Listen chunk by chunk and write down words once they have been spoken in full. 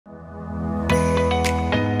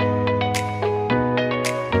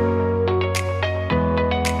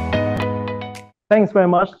Thanks very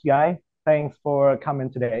much, Guy. Thanks for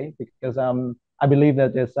coming today because I believe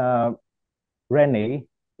that it's rainy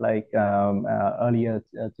like earlier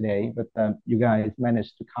today, but you guys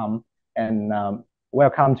managed to come and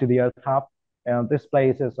welcome to the Earth Hub. This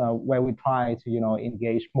place is where we try to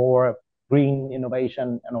engage more green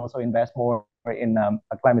innovation and also invest more in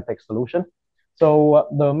a climate tech solution. So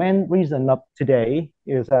the main reason of today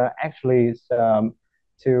is actually to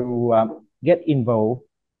get involved,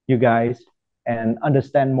 you guys, and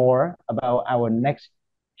understand more about our next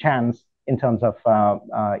chance in terms of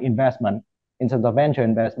investment, in terms of venture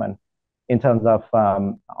investment, in terms of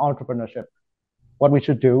entrepreneurship, what we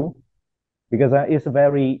should do, because it's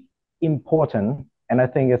very important, and I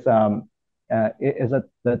think it's the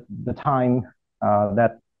time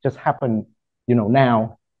that just happened,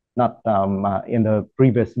 now, not in the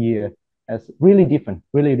previous year, as really different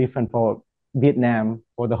for Vietnam,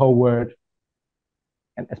 for the whole world,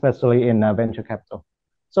 and especially in venture capital.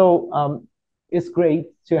 So it's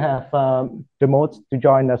great to have Dermot to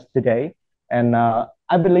join us today. And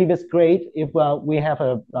I believe it's great if we have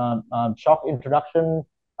a short introduction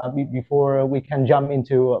before we can jump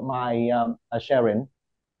into my sharing.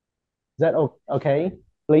 Is that okay?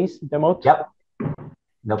 Please, Dermot? Yep,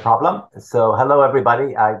 no problem. So hello,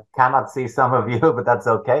 everybody. I cannot see some of you, but that's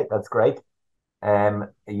okay. That's great.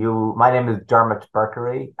 My name is Dermot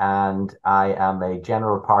Berkery, and I am a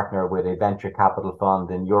general partner with a venture capital fund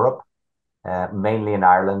in Europe, mainly in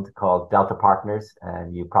Ireland, called Delta Partners.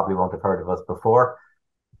 And you probably won't have heard of us before,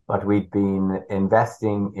 but we've been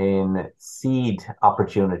investing in seed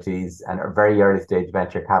opportunities and very early stage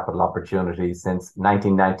venture capital opportunities since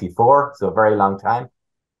 1994, so a very long time,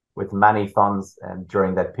 with many funds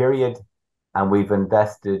during that period. And we've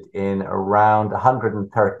invested in around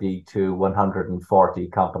 130 to 140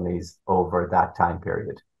 companies over that time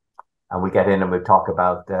period. And we get in and we talk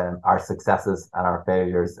about our successes and our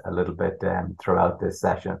failures a little bit throughout this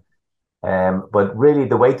session. But really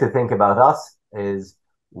the way to think about us is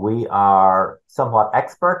we are somewhat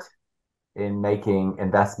expert in making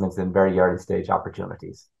investments in very early stage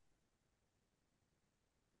opportunities.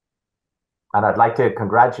 And I'd like to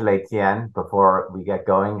congratulate Tien before we get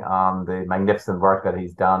going on the magnificent work that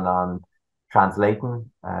he's done on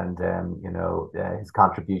translating and his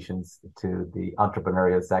contributions to the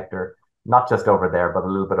entrepreneurial sector, not just over there, but a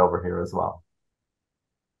little bit over here as well.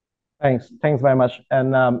 Thanks very much.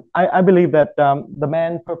 And I believe that the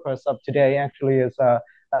main purpose of today actually is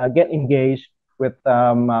get engaged with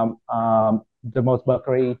Dermot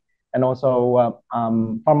Berkery, and also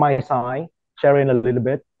from my side, sharing a little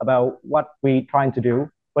bit about what we're trying to do,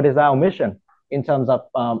 what is our mission in terms of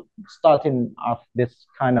starting off this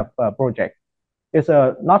kind of project. It's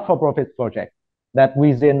a not-for-profit project that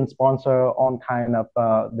Wiziin sponsor on kind of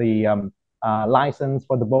the license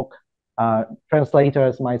for the book.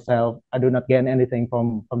 Translators, myself, I do not gain anything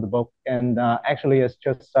from the book, and actually it's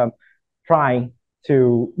just trying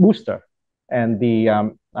to booster and the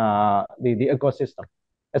ecosystem,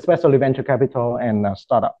 especially venture capital and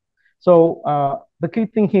startup. So the key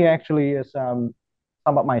thing here actually is some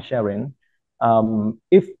of my sharing.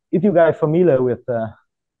 If you guys are familiar with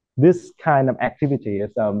this kind of activity,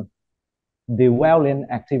 is the Wiziin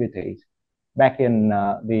activities back in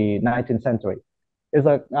the 19th century. Is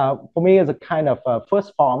for me is a kind of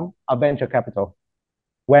first form of venture capital,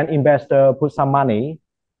 when investor put some money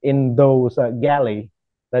in those galley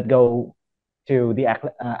that go to the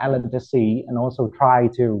Atlantic Sea and also try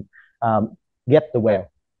to get the whale.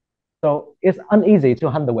 So it's uneasy to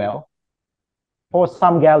hunt the whale. For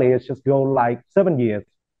some galleys, just go like 7 years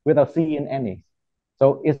without seeing any.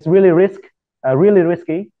 So it's really risky,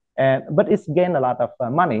 but it's gain a lot of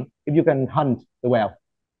money if you can hunt the whale,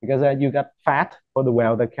 because you got fat for the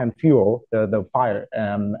whale that can fuel the fire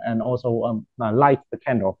and also light the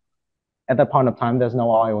candle. At that point of time, there's no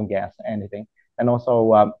oil and gas, anything, and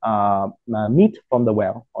also meat from the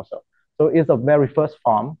whale also. So it's a very first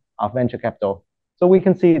form of venture capital. So we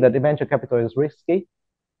can see that the venture capital is risky,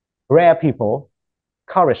 rare people,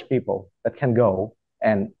 courage people that can go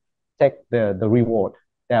and take the reward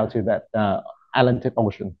down to that Atlantic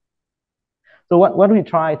Ocean. So what we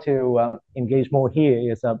try to engage more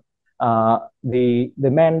here is the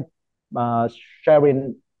main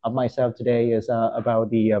sharing of myself today is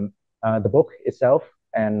about the book itself,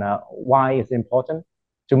 and why it's important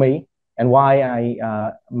to me, and why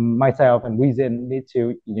I myself and Wiziin need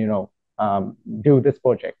to do this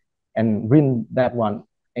project and bring that one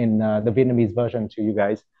in the Vietnamese version to you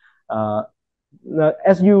guys.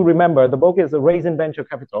 As you remember, the book is Raising Venture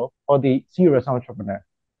Capital for the Serious Entrepreneur.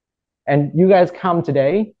 And you guys come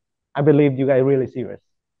today, I believe you guys are really serious.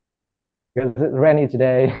 because it's rainy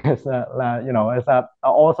today. It's it's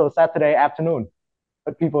also Saturday afternoon,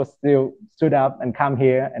 but people still stood up and come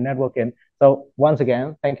here and network in. So once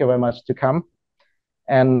again, thank you very much to come.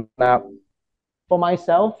 And for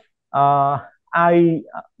myself, I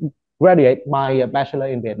graduate my bachelor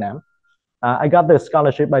in Vietnam. I got the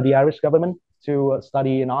scholarship by the Irish government to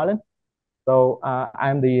study in Ireland. So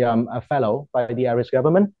I'm the a fellow by the Irish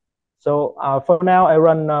government. So for now, I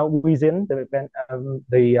run Wiziin, the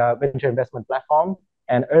venture investment platform,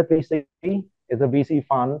 and Earth VC is a VC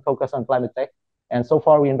fund focused on climate tech. And so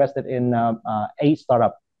far, we invested in 8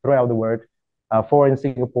 startups throughout the world, 4 in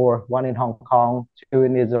Singapore, 1 in Hong Kong, 2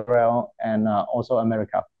 in Israel, and also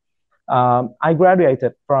America. I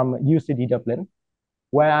graduated from UCD Dublin,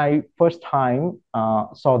 where I first time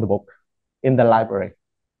saw the book in the library.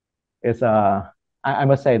 It's I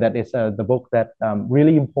must say that it's the book that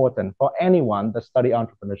really important for anyone that study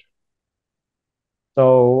entrepreneurship.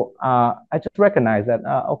 So I just recognize that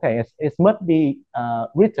okay, it must be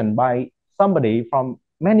written by somebody from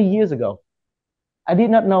many years ago. I did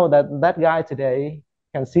not know that that guy today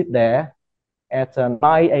can sit there at 9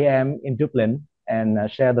 a.m. in Dublin and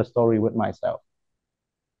share the story with myself.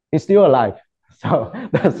 He's still alive. So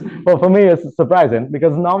that's well, for me it's surprising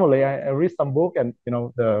because normally I read some book and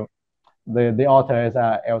the author is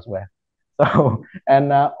elsewhere. So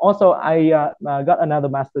and also I got another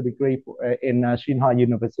master degree in Tsinghua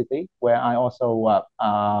University where I also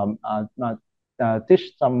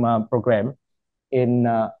teach some program in.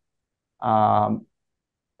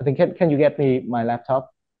 I think can you get me my laptop?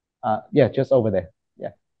 Yeah, just over there.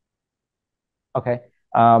 Yeah. Okay.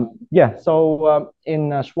 Yeah. So in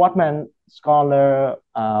Schwartzman Scholar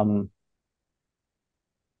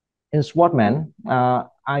in Schwartzman,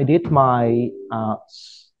 I did my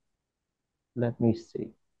let me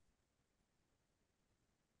see.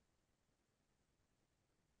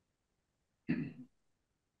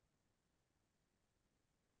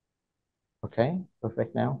 Okay,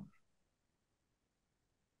 perfect now.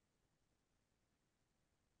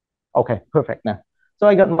 Okay, perfect now. So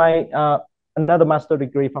I got my another master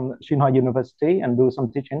degree from Tsinghua University and do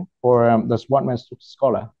some teaching for the Schwartzman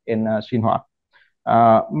Scholar in Tsinghua.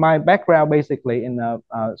 My background basically in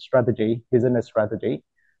strategy, business strategy.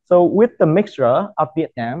 So with the mixture of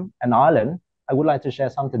Vietnam and Ireland, I would like to share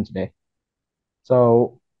something today.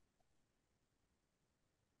 So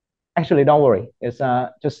actually, don't worry, it's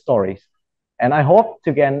just stories. And I hope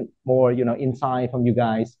to get more, insight from you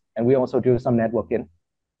guys. And we also do some networking.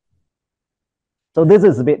 So this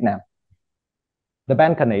is Vietnam, the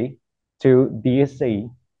balcony to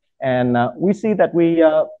DSC. And we see that we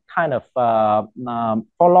kind of, for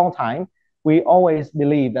a long time, we always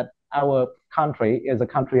believe that our country is a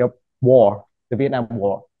country of war, the Vietnam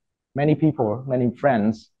War. Many people, many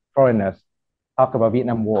friends, foreigners talk about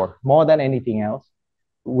Vietnam War more than anything else.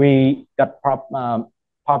 We got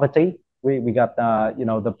poverty. We got,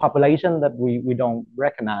 the population that we don't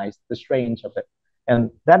recognize the strange of it.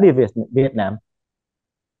 And that is Vietnam.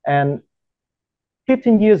 And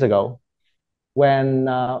 15 years ago, when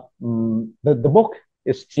the book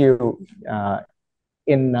is still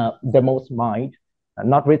in the most mind,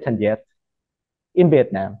 not written yet, in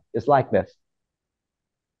Vietnam, it's like this.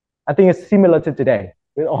 I think it's similar to today,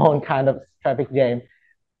 with all kind of traffic jam,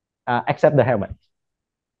 except the helmet.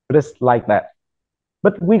 But it's like that.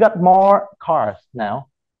 But we got more cars now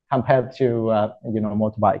compared to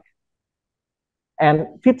motorbike.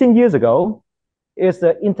 And 15 years ago is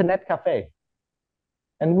the internet cafe.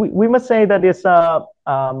 And we must say that it's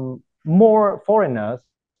more foreigners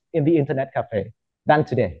in the internet cafe than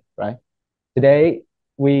today, right? Today,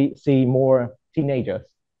 we see more teenagers,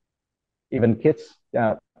 even kids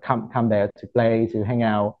come there to play, to hang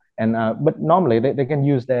out. And but normally they can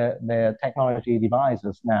use their technology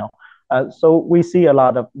devices now. So we see a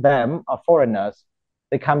lot of them are foreigners.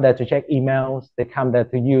 They come there to check emails. They come there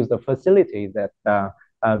to use the facility that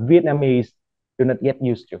Vietnamese do not get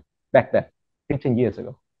used to back then, 15 years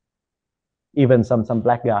ago. Even some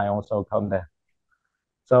black guy also come there.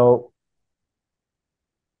 So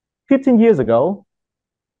 15 years ago,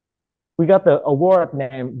 we got the award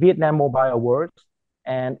named Vietnam Mobile Awards,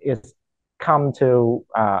 and it's come to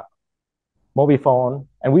mobile phone,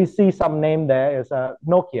 and we see some name there is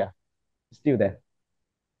Nokia, still there.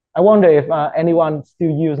 I wonder if anyone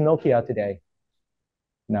still use Nokia today.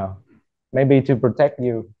 No, maybe to protect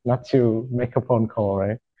you, not to make a phone call,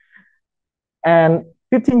 right? And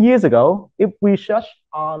 15 years ago, if we search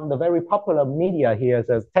on the very popular media here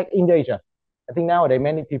says Tech in Asia, I think nowadays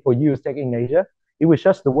many people use Tech in Asia. If we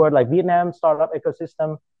search the word like Vietnam startup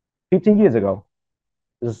ecosystem, 15 years ago,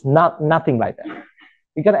 it's nothing like that.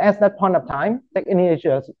 because at that point of time, tech in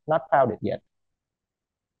Asia is not founded yet.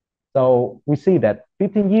 So we see that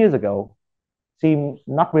 15 years ago seems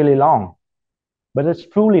not really long, but it's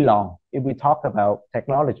truly long if we talk about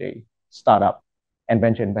technology, startup, and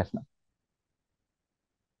venture investment.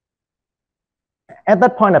 At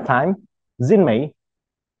that point of time, Zinmei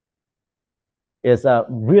is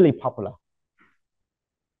really popular.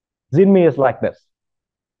 Zinmei is like this.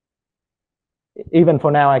 Even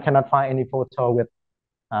for now, I cannot find any photo with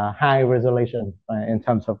high resolution in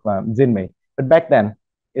terms of Zinmei. But back then,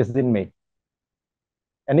 it's Zinmei.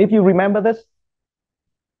 And if you remember this,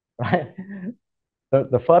 right,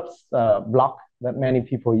 the first blog that many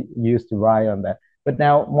people used to write on that, but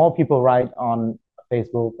now more people write on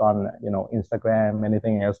Facebook, on Instagram,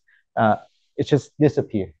 anything else. It just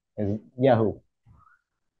disappeared. It's Yahoo.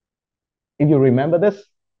 If you remember this,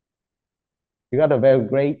 you got a very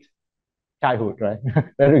great childhood, right?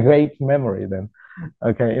 Very great memory then.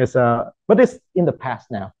 Okay, but it's in the past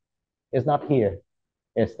now. It's not here.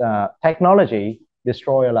 It's technology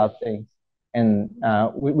destroy a lot of things, and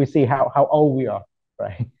we see how old we are,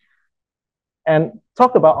 right? And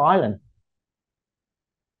talk about Ireland.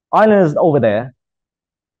 Ireland is over there,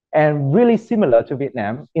 and really similar to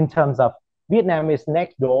Vietnam in terms of Vietnam is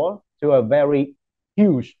next door to a very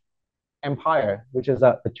huge empire, which is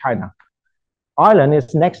China. Ireland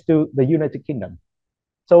is next to the United Kingdom.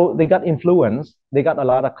 So they got influence, they got a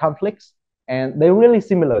lot of conflicts, and they're really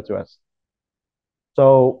similar to us.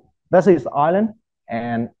 So this is Ireland,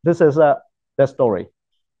 and this is the story.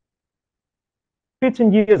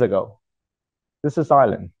 15 years ago, this is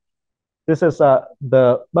Ireland. This is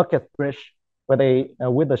the bucket bridge where they,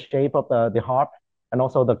 with the shape of the heart and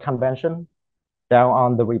also the convention down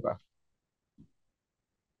on the river.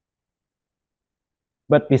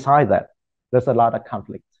 But besides that, there's a lot of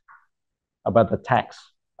conflict about the tax,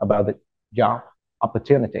 about the job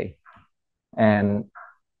opportunity, and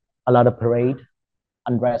a lot of parade,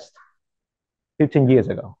 unrest 15 years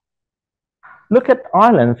ago. Look at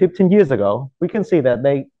Ireland 15 years ago. We can see that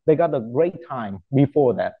they got a great time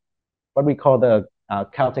before that, what we call the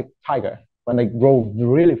Celtic Tiger, when they grow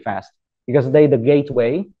really fast, because they're the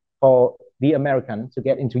gateway for the Americans to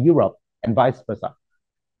get into Europe and vice versa.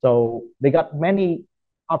 So they got many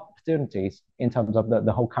opportunities in terms of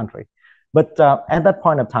the whole country. But at that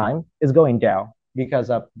point of time, it's going down because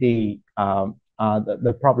of the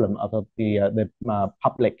problem of the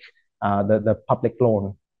public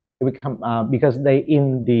loan. It become because they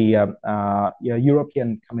in the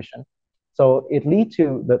European Commission, so it leads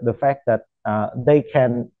to the fact that they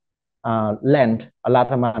can lend a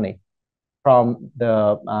lot of money from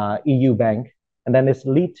the EU bank, and then it's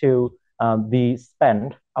lead to the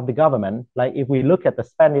spend of the government. Like if we look at the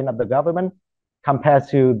spending of the government compared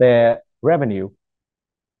to their revenue,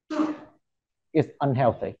 it's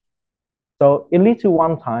unhealthy. So it leads to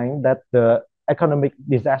one time that the economic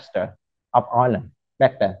disaster of Ireland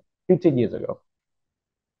back then, 15 years ago.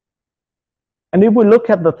 And if we look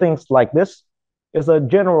at the things like this, it's a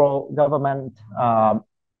general government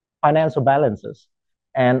financial balances.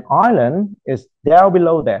 And Ireland is down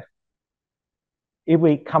below there. If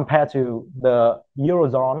we compare to the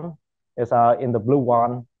Eurozone, is in the blue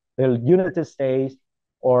one, the United States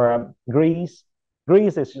or Greece.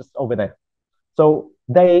 Greece is just over there. So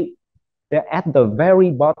they're at the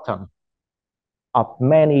very bottom of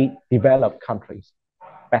many developed countries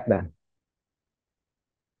back then.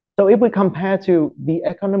 So if we compare to the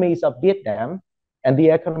economies of Vietnam and the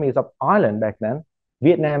economies of Ireland back then,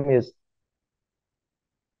 Vietnam is,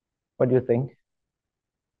 what do you think?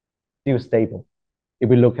 Still stable. If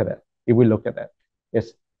we look at it,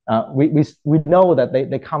 yes, we know that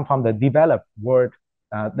they come from the developed world.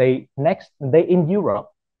 They in Europe,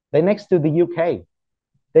 they next to the UK.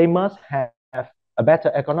 They must have a better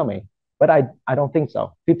economy, but I don't think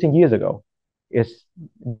so. 15 years ago,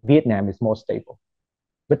 Vietnam is more stable.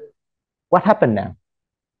 But what happened now?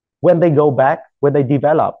 When they go back, when they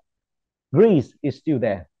develop, Greece is still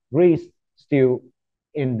there. Greece still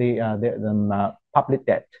in the public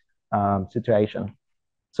debt situation.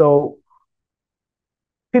 So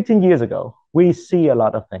 15 years ago, we see a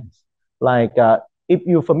lot of things. Like if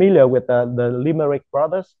you're familiar with the Limerick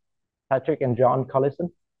brothers, Patrick and John Collison,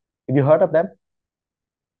 have you heard of them?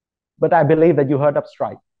 But I believe that you heard of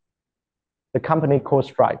Stripe, the company called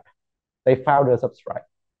Stripe. They founders of Stripe.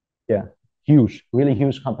 Yeah, huge, really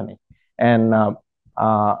huge company. And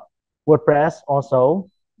WordPress also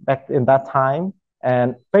back in that time,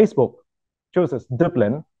 and Facebook chooses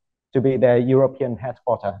Dublin to be their European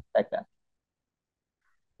headquarters back then.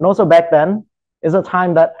 And also back then is a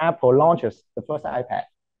time that Apple launches the first iPad.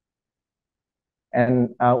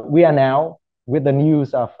 And we are now with the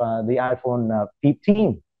news of the iPhone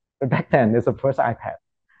 15. But back then, it's the first iPad.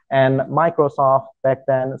 And Microsoft back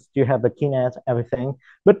then still have the Kinect, everything.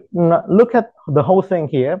 But look at the whole thing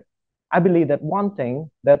here. I believe that one thing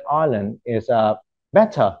that Ireland is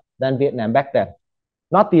better than Vietnam back then,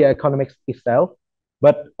 not the economics itself,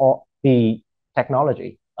 but the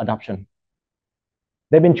technology adoption.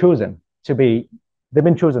 They've been chosen to be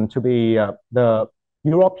the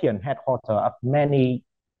European headquarters of many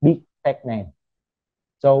big tech names.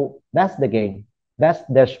 So that's the game. That's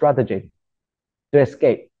their strategy to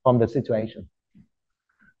escape from the situation.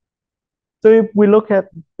 So if we look at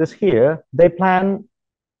this here, they plan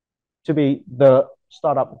to be the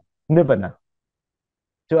startup nirvana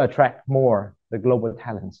to attract more the global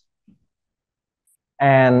talents.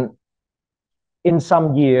 And in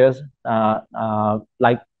some years,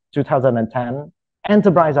 like 2010,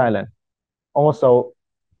 Enterprise Island also,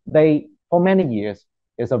 for many years,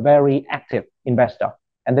 is a very active investor,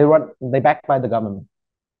 and they backed by the government.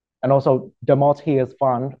 And also Dermot here's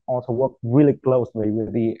fund also work really closely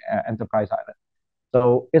with the Enterprise Island.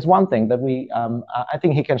 So it's one thing that I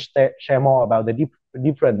think he can share more about the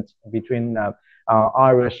difference between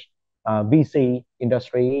Irish VC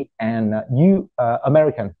industry and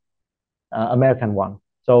American one.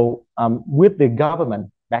 So with the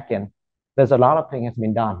government back in, there's a lot of things has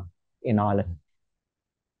been done in Ireland.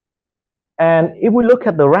 And if we look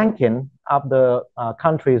at the ranking of the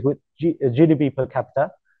countries with GDP per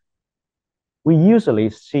capita, we usually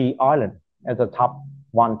see Ireland as the top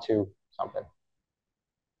 1, 2, something.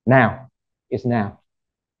 Now.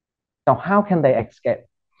 So how can they escape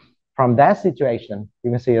from that situation?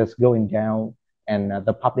 You can see us going down, and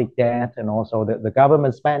the public debt and also the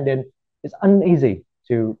government spending is uneasy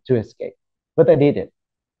to escape, but they did it.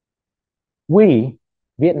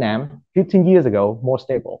 Vietnam, 15 years ago, more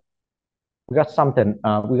stable. We got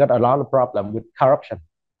a lot of problem with corruption.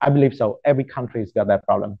 I believe so. Every country's got that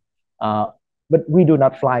problem. But we do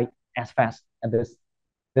not fly as fast as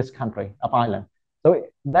this country of Ireland. So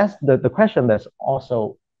that's the question that's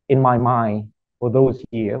also in my mind for those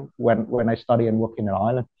years when I study and work in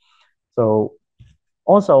Ireland. So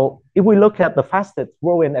also, if we look at the fastest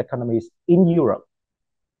growing economies in Europe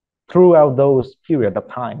throughout those period of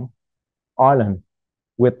time, Ireland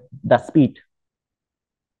with that speed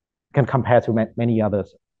can compare to many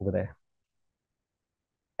others over there.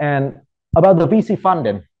 And about the VC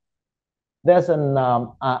funding, there's an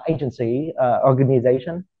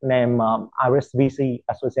organization named Irish VC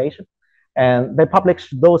Association, and they publish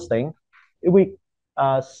those things. If we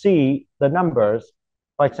see the numbers,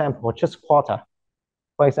 for example, just quarter,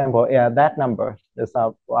 for example, that number is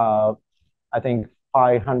I think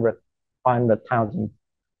 500,000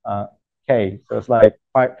 K. So it's like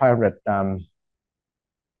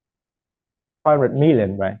 500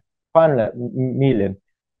 million, right? 500 million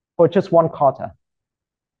for just one quarter.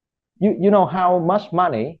 You know how much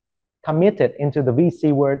money committed into the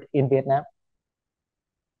VC world in Vietnam?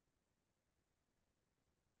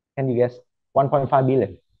 Can you guess? 1.5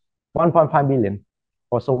 billion. 1.5 billion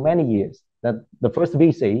for so many years. That the first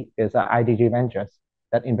VC is IDG Ventures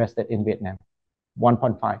that invested in Vietnam.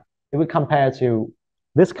 1.5. If we compare to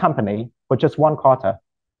this company for just one quarter,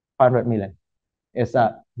 500 million, it's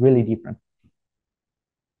really different.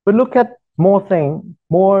 But look at more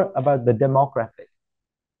about the demographic.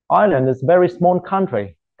 Ireland is a very small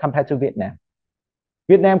country compared to Vietnam.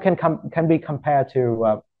 Vietnam can be compared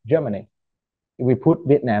to Germany. If we put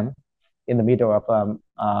Vietnam in the middle of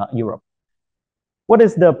Europe. What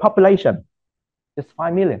is the population? Just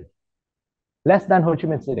 5 million, less than Ho Chi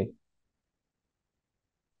Minh City.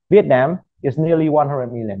 Vietnam is nearly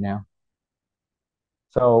 100 million now.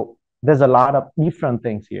 So there's a lot of different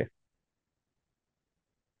things here.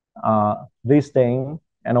 These things,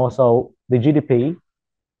 and also the GDP.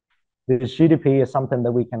 The GDP is something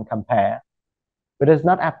that we can compare, but it's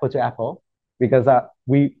not apple to apple because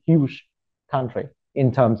we huge country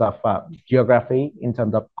in terms of geography, in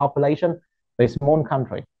terms of population, a small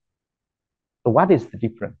country. So what is the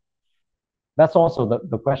difference? That's also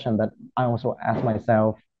the question that I also ask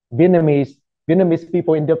myself. Vietnamese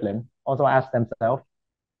people in Dublin also ask themselves,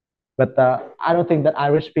 but I don't think that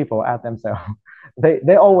Irish people ask themselves.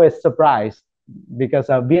 They always surprised because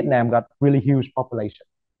Vietnam got really huge population.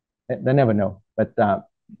 They never know, but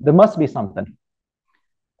there must be something.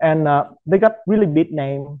 And they got really big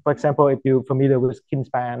name. For example, if you're familiar with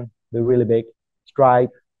Kingspan, they're really big.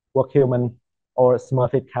 Stripe, Workhuman, or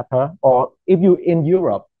Smurfit Kappa. Or if you in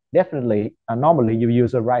Europe, definitely, normally you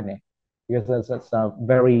use a Ryanair because it's a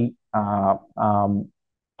very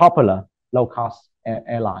popular low-cost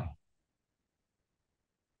airline.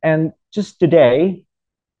 And just today,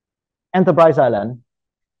 Enterprise Island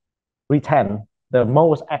retain the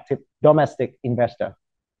most active domestic investor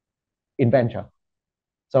in venture.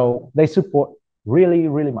 So they support really,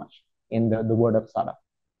 really much in the world of startup.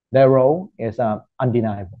 Their role is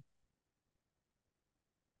undeniable.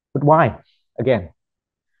 But why? Again,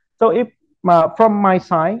 so if from my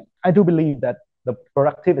side, I do believe that the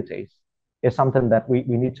productivity is something that we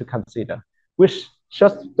need to consider, which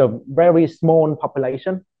just the very small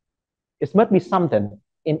population, it must be something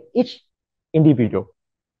in each individual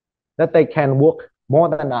that they can work more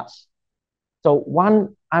than us. So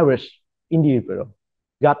one Irish individual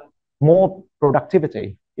got more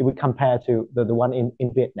productivity if we compare to the one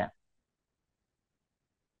in Vietnam.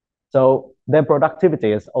 So their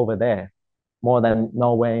productivity is over there, more than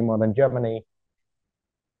Norway, more than Germany.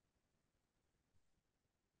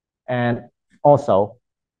 And also,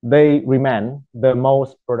 they remain the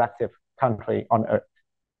most productive country on earth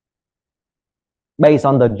based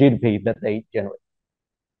on the GDP that they generate.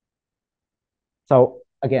 So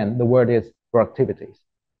again, the word is productivity.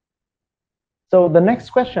 So the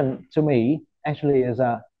next question to me actually is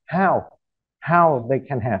how they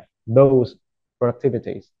can have those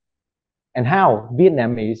productivities and how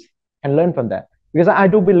Vietnamese can learn from that. Because I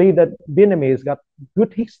do believe that Vietnamese got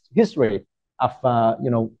good history of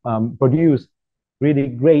produce really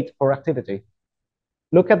great productivity.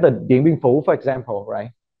 Look at the Dien Bien Phu, for example,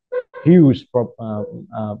 right? Huge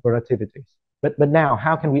productivities. But now,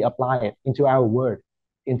 how can we apply it into our world,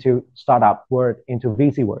 into startup world, into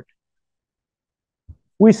VC world?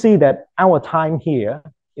 We see that our time here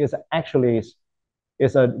is actually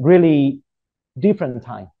is a really different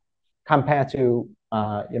time compared to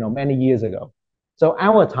many years ago. So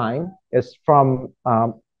our time is from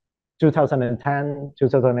 2010,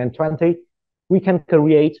 2020. We can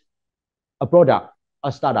create a product,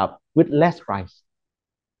 a startup with less price.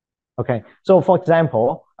 Okay, so for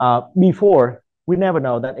example, before we never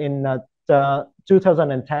know that in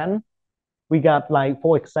 2010 we got, like,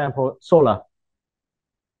 for example, solar.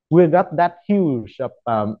 We got that huge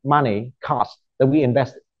money cost that we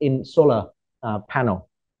invest in solar panel.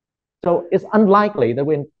 So it's unlikely that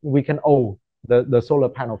we can own the solar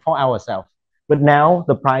panel for ourselves. But now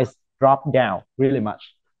the price dropped down really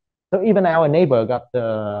much. So even our neighbor got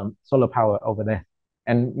the solar power over there.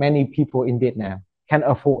 And many people in Vietnam can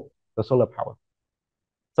afford the solar power.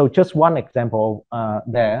 So just one example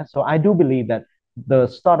there. So I do believe that the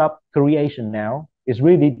startup creation now is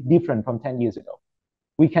really different from 10 years ago.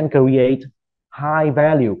 We can create high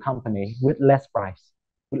value company with less price,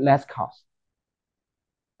 with less cost.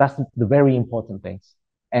 That's the very important things.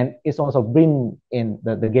 And it's also been in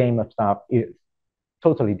the game of startup is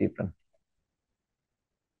totally different.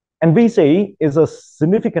 And VC is a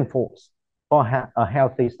significant force for a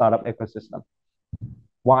healthy startup ecosystem.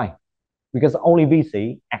 Why? Because only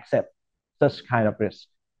VC accept such kind of risk.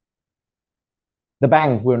 The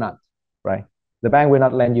bank will not, right? The bank will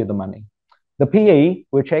not lend you the money. The PE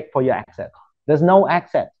will check for your asset. There's no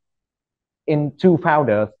asset in two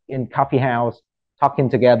founders in coffee house talking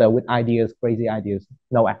together with ideas, crazy ideas.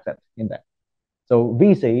 No asset in that. So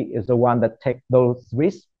VC is the one that take those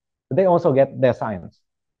risks, but they also get their science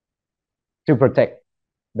to protect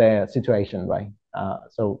their situation, right?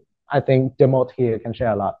 So I think Dermot here can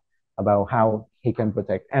share a lot about how he can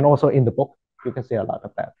protect. And also in the book, you can see a lot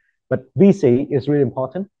of that. But VC is really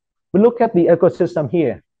important. We look at the ecosystem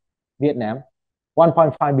here, Vietnam,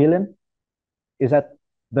 1.5 billion. Is that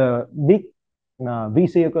the big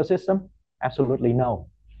VC ecosystem? Absolutely no,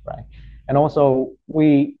 right? And also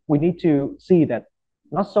we need to see that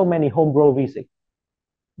not so many homegrown VC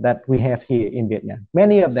that we have here in Vietnam.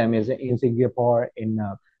 Many of them is in Singapore, in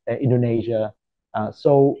Indonesia.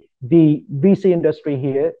 So the VC industry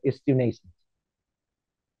here is still nascent.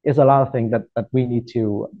 It's a lot of things that we need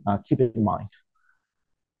to keep in mind.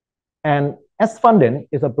 And as funding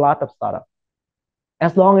is a blood of startup.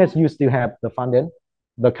 As long as you still have the funding,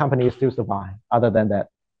 the company still survive. Other than that,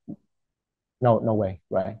 no way,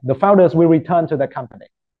 right? The founders will return to the company.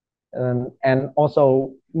 And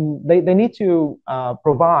also they need to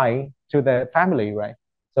provide to their family, right?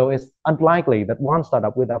 So it's unlikely that one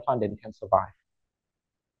startup without funding can survive.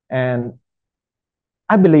 And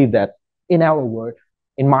I believe that in our world,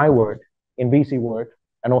 in my world, in VC world,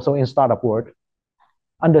 and also in startup world,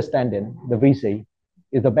 understanding the VC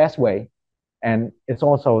is the best way. And it's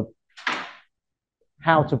also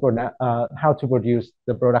how to produce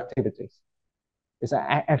the productivities. It's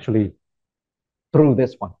actually through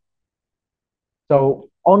this one. So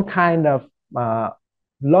all kind of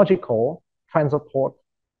logical transport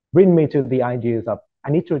bring me to the ideas of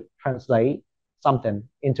I need to translate something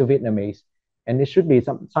into Vietnamese and it should be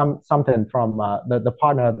something from the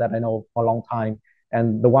partner that I know for a long time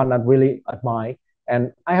and the one I really admire.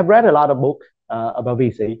 And I have read a lot of books about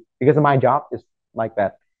VC because my job is like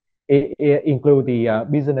that. It include the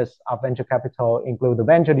business of venture capital, include the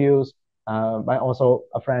venture deals, by also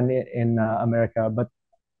a friend in America. But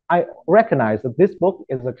I recognize that this book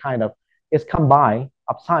is a kind of, it's combined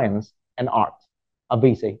of science and art of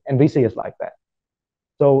VC, and VC is like that.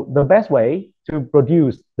 So the best way to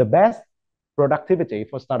produce the best productivity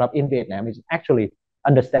for startup in Vietnam is actually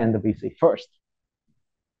understand the VC first.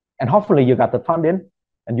 And hopefully you got the funding,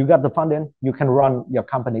 and you got the funding, you can run your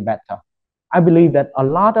company better. I believe that a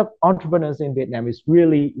lot of entrepreneurs in Vietnam is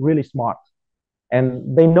really, really smart.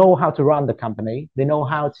 And they know how to run the company. They know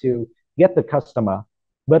how to get the customer.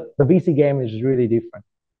 But the VC game is really different.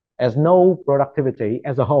 There's no productivity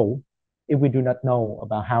as a whole if we do not know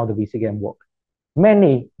about how the VC game works.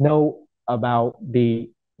 Many know about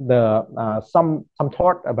some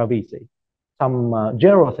thought about VC, some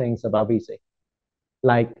general things about VC,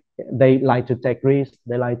 like they like to take risks,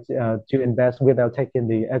 they like to invest without taking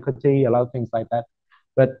the equity, a lot of things like that.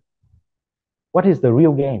 But what is the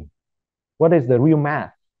real game? What is the real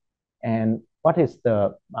math? And what is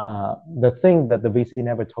the thing that the VC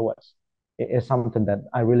never told us? It is something that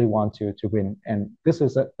I really want to win. And this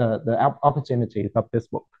is the opportunity of this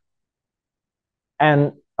book.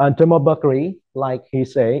 And Dermot Berkery, like he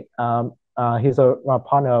say, he's a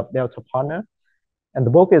partner of Delta Partner. And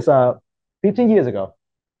the book is 15 years ago.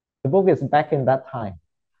 The book is back in that time.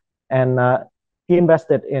 And he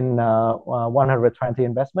invested in 120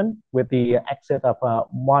 investment with the exit of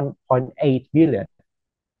 1.8 billion.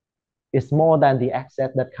 It's more than the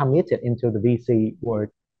asset that committed into the VC world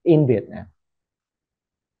in Vietnam.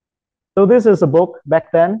 So this is a book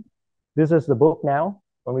back then. This is the book now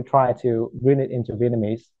when we try to bring it into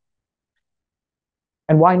Vietnamese.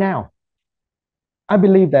 And why now? I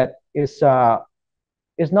believe that it's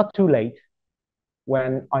not too late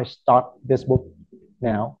when I start this book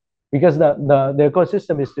now, because the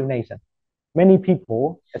ecosystem is still nascent. Many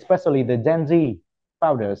people, especially the Gen Z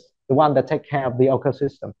founders, the one that take care of the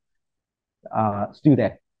ecosystem, still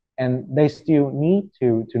there, and they still need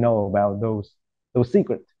to know about those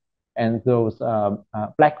secrets and those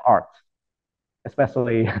black art.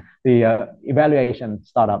 Especially the evaluation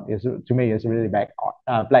startup is, to me, is really black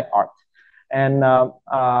art. And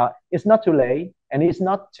it's not too late, and it's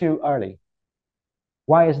not too early.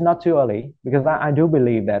 Why it's not too early? Because I do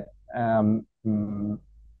believe that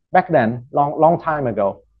back then, long time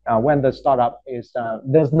ago, when the startup is,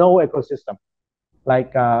 there's no ecosystem.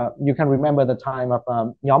 Like you can remember the time of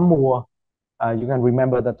nhóm mua. You can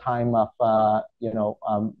remember the time of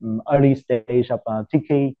early stage of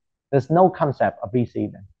Tiki. There's no concept of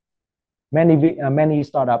VC then. Many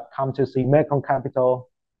startups come to see Mekong Capital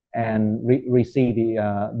and receive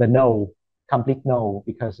the no, complete no,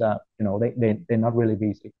 because they're not really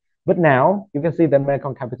VC. But now you can see that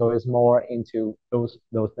Mekong Capital is more into those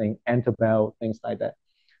things, Enterbell, things like that.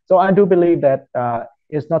 So I do believe that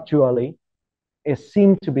it's not too early. It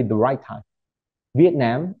seems to be the right time.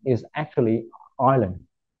 Vietnam is actually island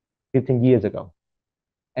 15 years ago.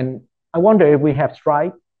 And I wonder if we have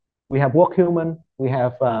Stripe, we have WorkHuman, we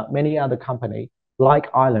have many other companies like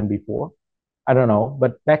Ireland before. I don't know,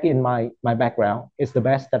 but back in my background, it's the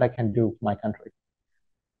best that I can do for my country.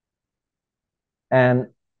 And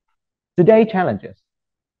today challenges.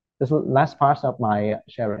 This is the last part of my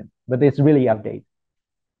sharing, but it's really update.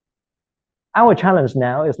 Our challenge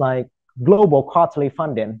now is like global quarterly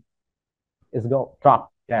funding is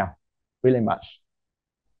drop down really much.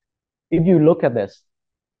 If you look at this,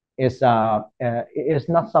 it's not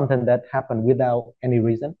something that happened without any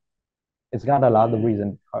reason. It's got a lot of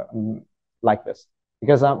reason like this.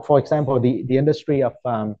 Because, for example, the industry of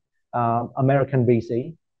American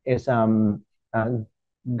VC is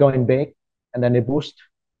going big, and then it boosts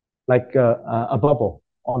like a bubble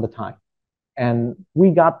all the time. And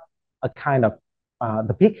we got a kind of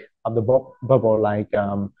the peak of the bubble like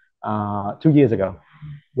 2 years ago,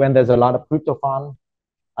 when there's a lot of crypto fund,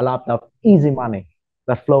 a lot of easy money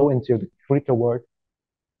that flow into the crypto world.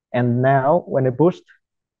 And now when it boosts,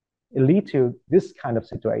 it leads to this kind of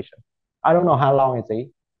situation. I don't know how long it's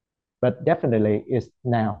it, but definitely it's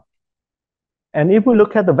now. And if we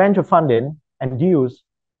look at the venture funding and use,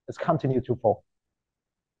 it's continued to fall.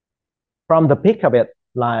 From the peak of it,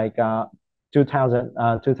 like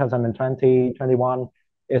 2020, 21,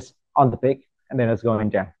 is on the peak, and then it's going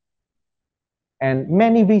down. And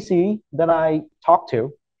many VC that I talked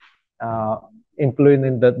to,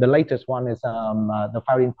 including the latest one is the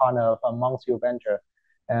founding partner of Monsieur Venture,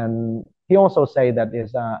 and he also said that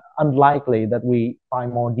it's unlikely that we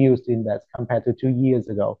find more deals to invest compared to 2 years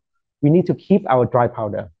ago. We need to keep our dry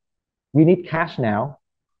powder. We need cash now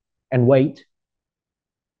and wait.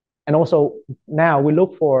 And also now we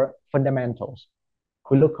look for fundamentals.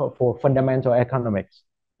 We look for fundamental economics.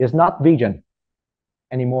 It's not vision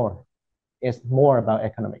anymore. It's more about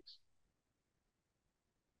economics.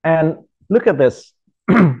 And look at this.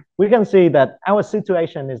 We can see that our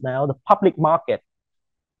situation is now the public market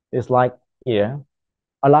is like here,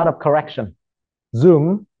 a lot of correction.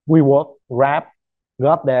 Zoom, WeWork, Grab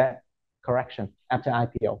got their correction after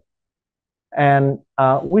IPO. And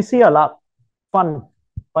we see a lot fund,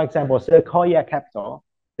 for example, Sequoia Capital,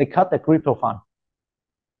 they cut the crypto fund.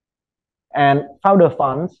 And founder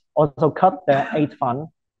funds also cut their 8th fund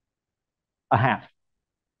a half.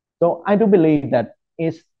 So I do believe that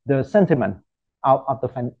it's the sentiment out of the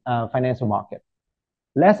financial market.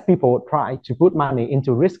 Less people try to put money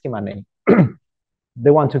into risky money.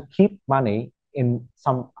 They want to keep money in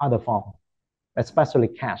some other form, especially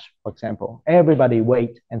cash, for example. Everybody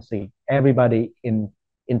wait and see. Everybody in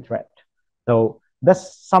threat. So that's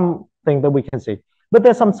something that we can see. But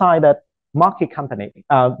there's some sign that market company,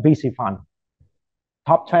 VC fund,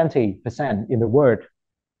 top 20% in the world,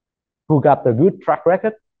 who got the good track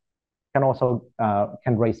record, can also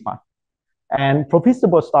can raise fund. And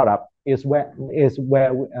profitable startup is where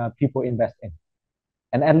people invest in.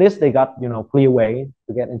 And at least they got clear way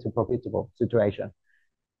to get into profitable situation.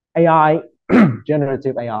 AI,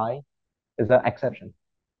 generative AI, is an exception.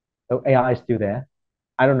 So AI is still there.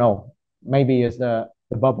 I don't know. Maybe it's the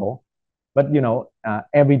bubble, but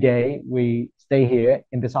every day we stay here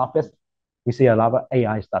in this office, we see a lot of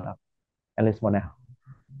AI startup, at least for now.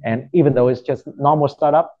 And even though it's just normal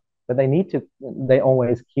startup, but they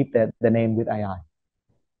always keep the name with AI.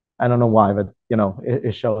 I don't know why, but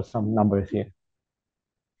it shows some numbers here.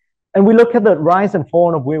 And we look at the rise and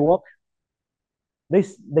fall of WeWork.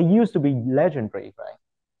 They used to be legendary, right?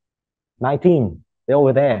 19, they're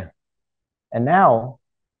over there. And now,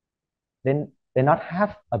 they're not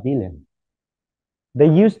half a billion. They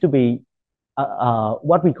used to be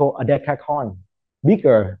what we call a decacorn,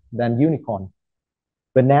 bigger than unicorn.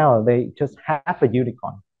 But now they just half a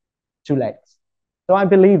unicorn, 2 legs. So I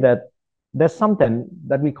believe that there's something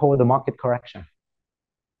that we call the market correction.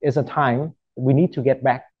 It's a time we need to get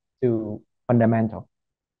back to fundamental.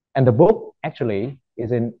 And the book actually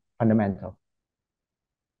is in fundamental.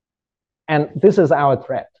 And this is our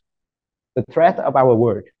threat, the threat of our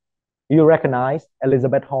word. You recognize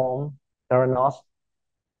Elizabeth Holmes, Theranos,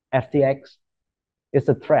 FTX is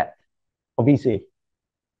a threat for VC.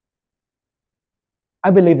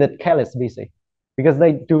 I believe that careless VC, because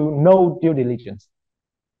they do no due diligence.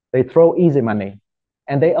 They throw easy money,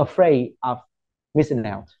 and they're afraid of missing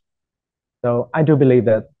out. So I do believe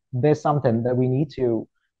that there's something that we need to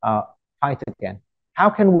fight again. How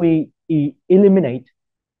can we eliminate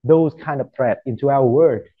those kind of threats into our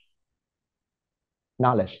world?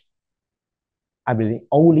 Knowledge. I believe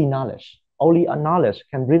only knowledge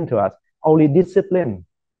can bring to us, only discipline.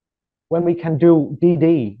 When we can do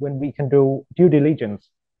DD, when we can do due diligence,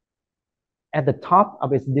 at the top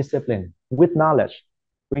of its discipline, with knowledge,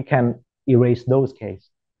 we can erase those cases.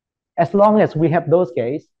 As long as we have those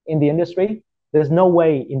cases in the industry, there's no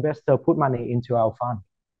way investor put money into our fund.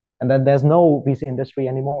 And then there's no VC industry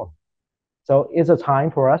anymore. So it's a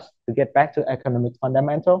time for us to get back to economic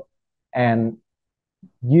fundamental and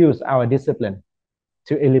use our discipline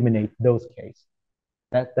to eliminate those cases.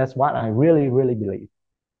 That's what I really, really believe.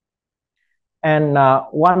 And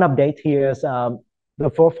one update here is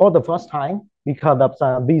for the first time, because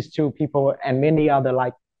of these two people and many other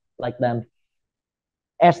like them,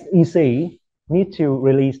 SEC need to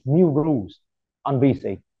release new rules on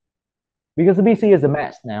VC. Because the VC is a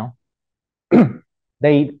mess now.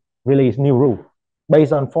 They release new rules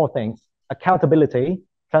based on 4 things: accountability,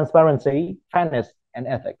 transparency, fairness, and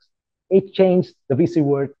ethics. It changed the VC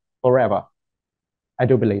world forever, I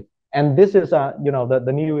do believe. And this is,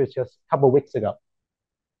 the news is just a couple of weeks ago.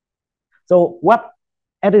 So what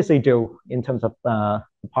SEC do in terms of the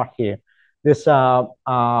part here? This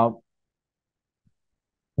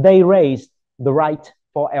they raised the right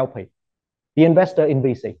for LP, the investor in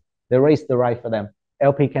VC. They raised the right for them.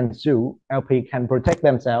 LP can sue, LP can protect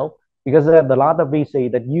themselves, because there's a lot of VC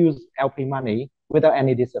that use LP money without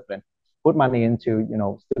any discipline, put money into,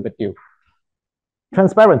 stupid deal.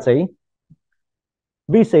 Transparency,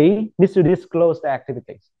 VC needs to disclose their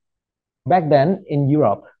activities. Back then in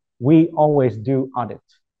Europe, we always do audit,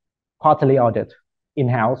 quarterly audit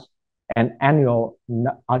in-house and annual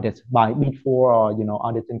audits by Big Four or,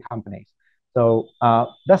 auditing companies. So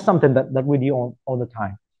that's something that we do all the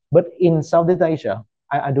time. But in Southeast Asia,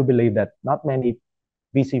 I do believe that not many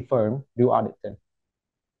VC firms do auditing,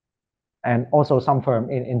 and also some firm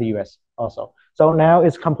in the US also. So now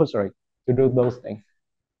it's compulsory to do those things.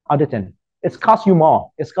 Auditing, it's cost you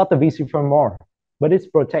more, it's got the VC firm more, but it's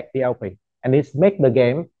protect the LP and it's make the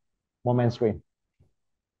game more mainstream.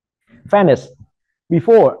 Fairness,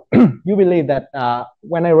 before you believe that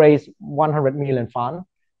when I raise 100 million fund,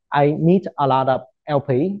 I meet a lot of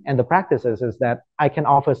LP, and the practices is that I can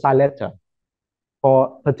offer side letter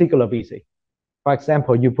for particular VC. For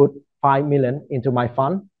example, you put 5 million into my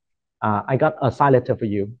fund, I got a side letter for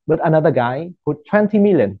you. But another guy put 20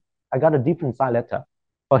 million, I got a different side letter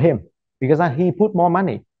for him because he put more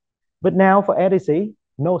money. But now for ADC,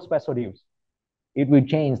 no special deals. It will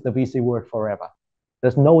change the VC world forever.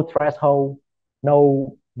 There's no threshold,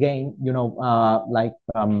 no gain,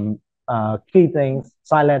 key things,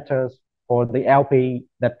 side letters for the LP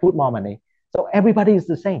that put more money. So everybody is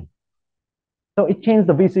the same. So it changed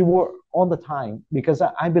the VC world all the time because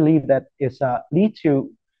I believe that it's lead to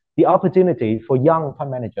the opportunity for young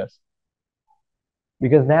fund managers.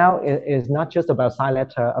 Because now it is not just about side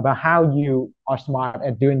letter, about how you are smart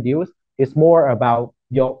at doing deals. It's more about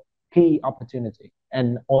your key opportunity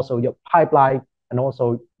and also your pipeline and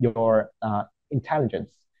also your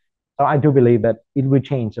intelligence. So I do believe that it will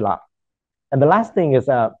change a lot. And the last thing is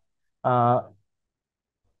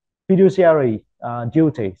fiduciary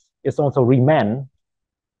duties is also remain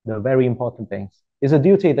the very important things. It's a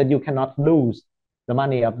duty that you cannot lose the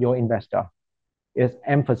money of your investor. It's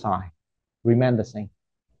emphasized, remain the same.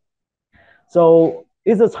 So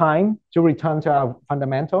it's a time to return to our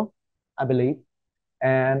fundamental, I believe.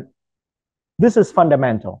 And this is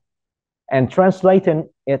fundamental. And translating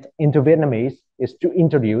it into Vietnamese is to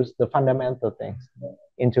introduce the fundamental things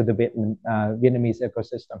into the Vietnamese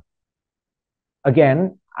ecosystem.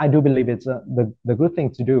 Again, I do believe it's the good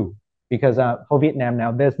thing to do because for Vietnam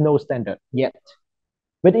now, there's no standard yet.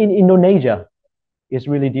 But in Indonesia, it's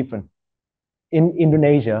really different. In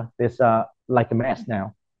Indonesia, there's like a mess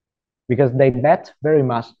now because they bet very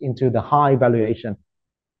much into the high valuation.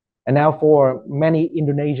 And now for many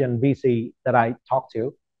Indonesian VC that I talk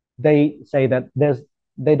to, they say that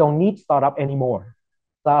they don't need startup anymore.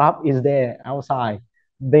 Startup is there outside.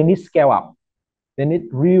 They need scale up. They need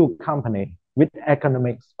real company with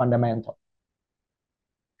economics fundamental.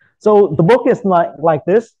 So the book is like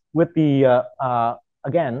this with the,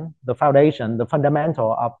 again, the foundation, the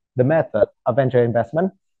fundamental of the method of venture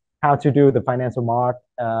investment, how to do the financial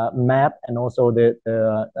map, and also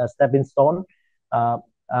the stepping stone,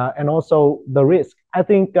 and also the risk. I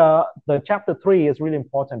think the chapter 3 is really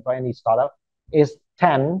important for any startup. Is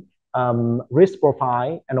 10 risk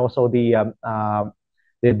profile and also the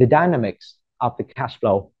dynamics of the cash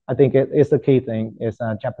flow. I think it is the key thing is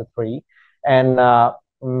chapter 3. And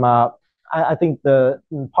I think the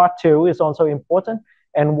part 2 is also important.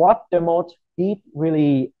 And what Dermot did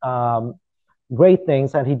really great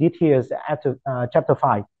things that he did here is at chapter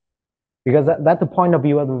 5, because that's the point of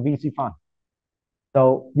view of the VC fund.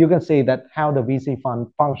 So you can see that how the VC fund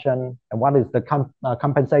function and what is the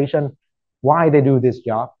compensation, why they do this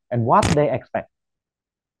job, and what they expect.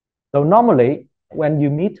 So normally, when you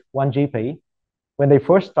meet one GP, when they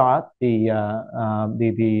first start the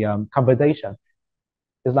conversation,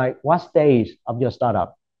 it's like, what stage of your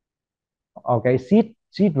startup? Okay, seed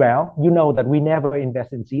round, you know that we never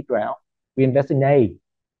invest in seed round. We invest in A.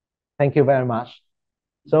 Thank you very much.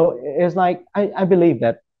 So it's like, I believe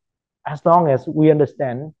that as long as we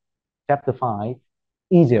understand chapter 5,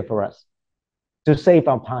 easier for us to save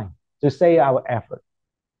our time, to save our effort.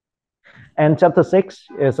 And chapter 6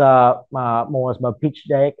 is more about pitch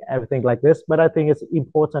deck, everything like this. But I think it's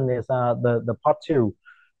important is the part 2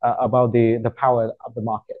 about the power of the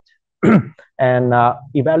market and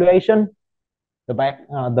evaluation, the black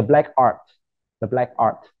art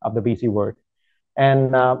of the VC world.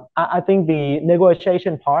 And I think the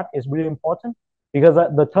negotiation part is really important because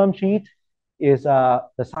the term sheet is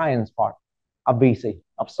the science part of VC,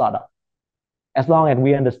 of startup. As long as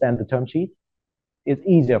we understand the term sheet, it's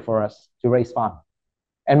easier for us to raise funds.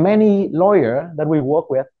 And many lawyers that we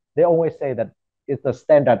work with, they always say that it's the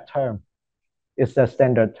standard term. It's the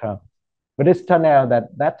standard term. But it's turned out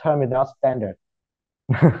that that term is not standard.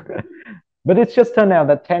 But it's just turned out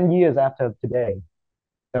that 10 years after today.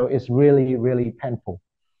 So it's really, really painful.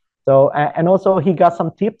 So, and also he got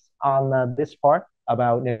some tips on this part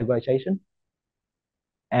about negotiation.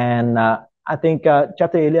 And I think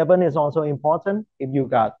chapter 11 is also important if you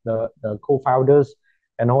got the co-founders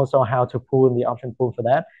and also how to pull the option pool for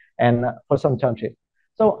that and for some term sheet.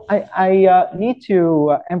 So I need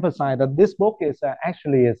to emphasize that this book is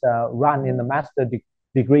actually run in the master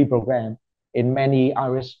degree program in many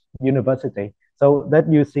Irish university. So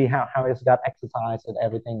that you see how it's got exercise and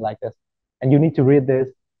everything like this. And you need to read this,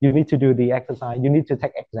 you need to do the exercise, you need to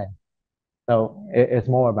take exam. So it's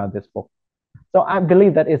more about this book. So I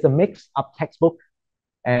believe that it's a mix of textbook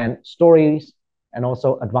and stories and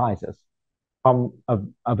also advices from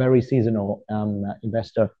a very seasonal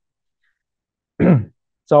investor.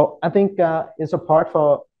 So I think it's a part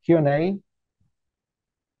for Q&A.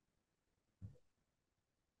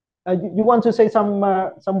 You want to say some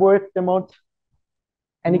word, Dermot?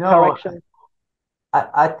 Any correction?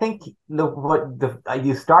 I think, look,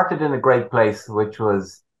 you started in a great place, which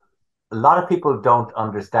was a lot of people don't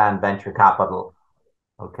understand venture capital.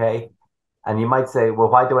 Okay. And you might say, well,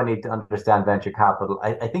 why do I need to understand venture capital?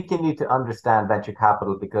 I think you need to understand venture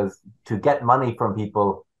capital because to get money from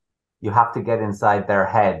people, you have to get inside their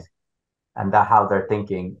head and how they're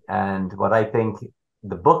thinking. And what I think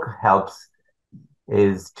the book helps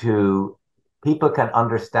is to people can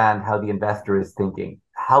understand how the investor is thinking,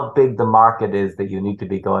 how big the market is that you need to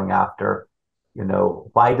be going after. You know,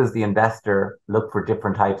 why does the investor look for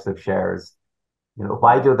different types of shares? You know,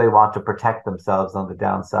 why do they want to protect themselves on the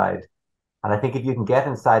downside? And I think if you can get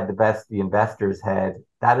inside the investor's head,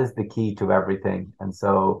 that is the key to everything. And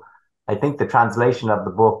so I think the translation of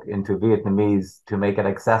the book into Vietnamese to make it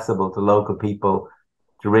accessible to local people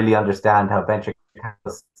to really understand how venture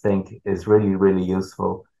capitalists think is really, really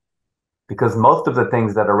useful. Because most of the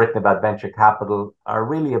things that are written about venture capital are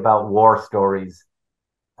really about war stories,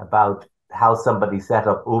 about how somebody set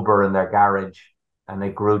up Uber in their garage and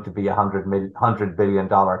it grew to be $100 billion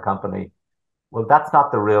company. Well, that's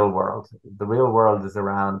not the real world. The real world is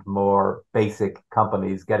around more basic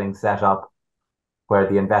companies getting set up where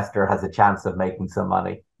the investor has a chance of making some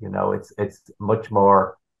money. You know, it's much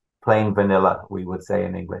more plain vanilla, we would say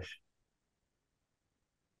in English.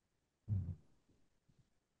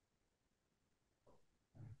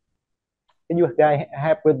 Can you guys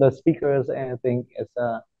have with the speakers? And I think it's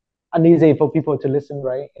uneasy for people to listen,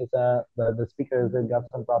 right? It's the speakers that got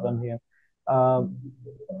some problem here.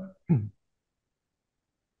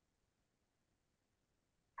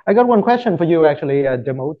 I got one question for you, actually,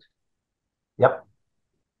 Dermot. Yep.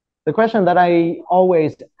 The question that I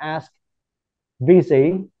always ask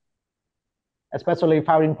VC, especially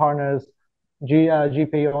founding partners,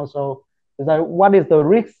 GP also, is that what is the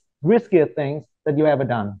riskiest things that you ever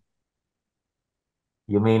done?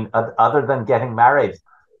 You mean other than getting married?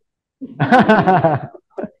 So,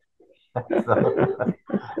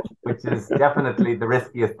 which is definitely the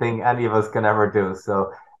riskiest thing any of us can ever do.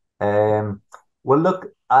 So, well, look,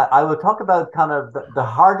 I will talk about kind of the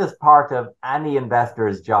hardest part of any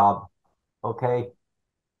investor's job. Okay.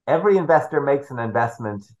 Every investor makes an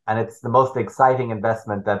investment and it's the most exciting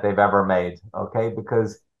investment that they've ever made. Okay.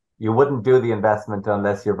 Because you wouldn't do the investment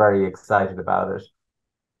unless you're very excited about it.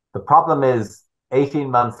 The problem is 18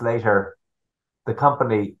 months later,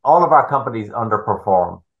 all of our companies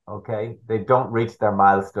underperform. Okay. They don't reach their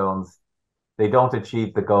milestones. They don't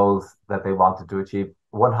achieve the goals that they wanted to achieve.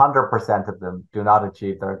 100% of them do not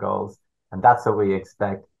achieve their goals. And that's what we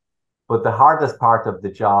expect. But the hardest part of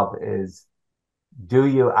the job is, do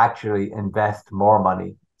you actually invest more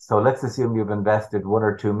money? So let's assume you've invested 1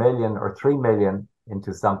 or 2 million or 3 million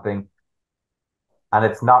into something and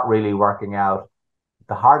it's not really working out.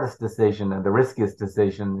 The hardest decision and the riskiest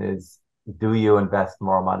decision is, do you invest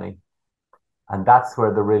more money? And that's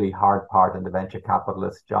where the really hard part in the venture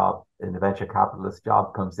capitalist job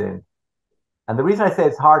comes in. And the reason I say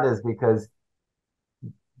it's hard is because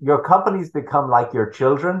your companies become like your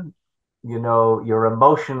children. You know, you're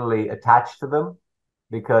emotionally attached to them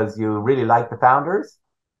because you really like the founders.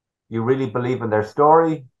 You really believe in their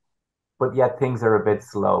story, but yet things are a bit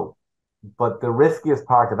slow. But the riskiest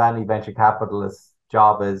part of any venture capitalist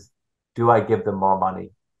job is, do I give them more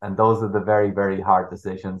money? And those are the very, very hard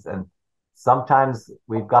decisions. And sometimes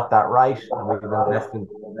we've got that right and we've invested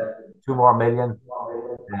 2 more million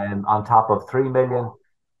on top of 3 million.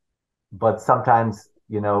 But sometimes,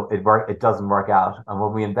 you know, it doesn't work out. And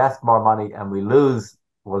when we invest more money and we lose,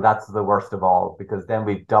 well, that's the worst of all, because then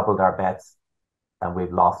we've doubled our bets and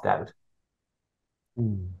we've lost out.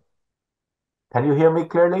 Mm. Can you hear me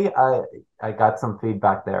clearly? I got some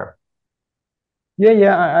feedback there.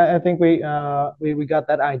 Yeah. I think we got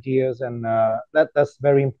that ideas, and that's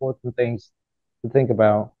very important things to think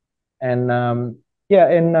about. And yeah,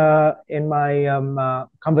 in my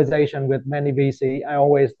conversation with many VC, I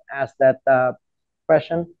always ask that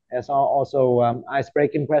question as also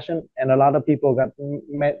ice-breaking question, and a lot of people got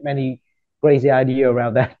many crazy idea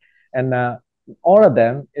around that. And all of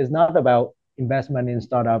them is not about investment in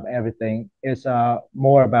startup. Everything is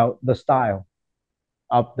more about the style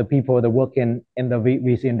of the people that work in the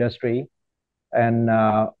VC industry, and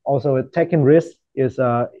also taking risk is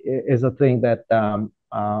a thing that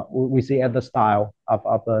we see as the style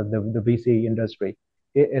of the VC industry.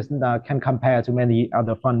 It is can compare to many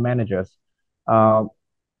other fund managers.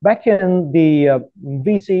 Back in the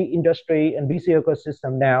VC industry and VC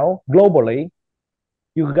ecosystem now globally,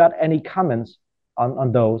 you got any comments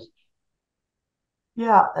on those?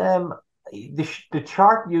 Yeah, the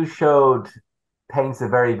chart you showed paints a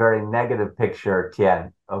very, very negative picture,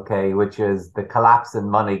 Tien, okay, which is the collapse in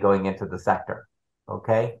money going into the sector,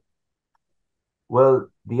 okay? Well,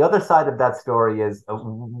 the other side of that story is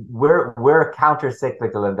we're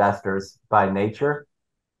counter-cyclical investors by nature,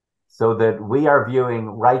 so that we are viewing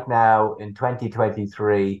right now in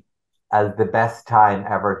 2023 as the best time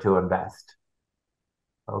ever to invest,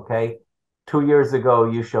 okay? 2 years ago,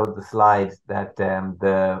 you showed the slide that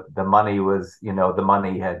the money was, the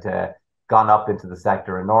money had gone up into the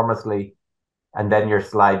sector enormously. And then your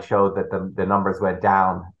slide showed that the numbers went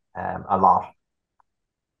down a lot.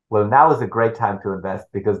 Well, now is a great time to invest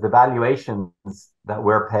because the valuations that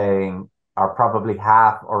we're paying are probably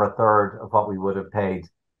half or a third of what we would have paid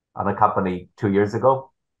on a company 2 years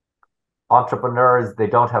ago. Entrepreneurs, they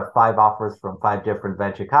don't have 5 offers from 5 different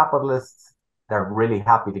venture capitalists. They're really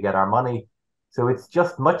happy to get our money. So it's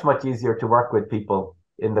just much, much easier to work with people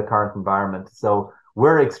in the current environment. So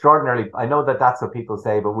we're extraordinarily, I know that that's what people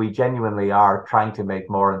say, but we genuinely are trying to make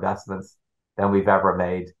more investments than we've ever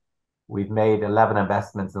made. We've made 11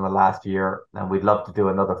 investments in the last year, and we'd love to do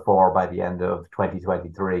another 4 by the end of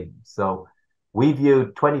 2023. So we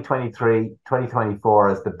view 2023, 2024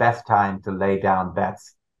 as the best time to lay down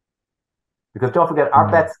bets. Because don't forget, our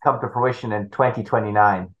bets come to fruition in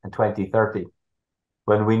 2029 and 2030,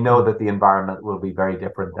 when we know that the environment will be very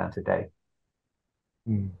different than today.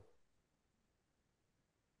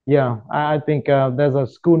 Yeah, I think there's a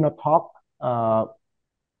school of thought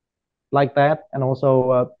like that, and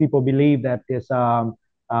also people believe that this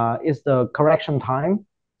is the correction time.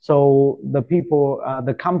 So the people,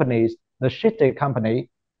 the companies, the shitty company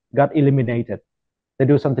got eliminated. They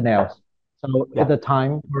do something else. So it's the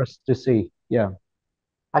time for us to see. Yeah.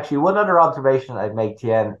 Actually, one other observation I'd make,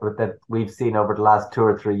 Tien, that we've seen over the last 2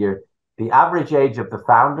 or 3 years, the average age of the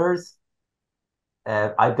founders,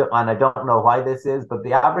 I don't know why this is, but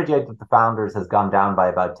the average age of the founders has gone down by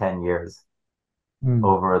about 10 years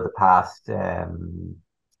over the past 3,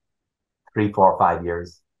 4, 5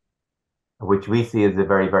 years, which we see as a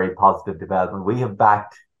very, very positive development. We have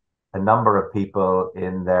backed a number of people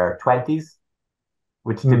in their 20s,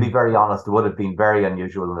 which, to be very honest, would have been very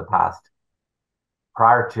unusual in the past.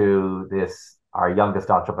 Prior to this, our youngest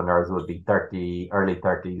entrepreneurs would be 30, early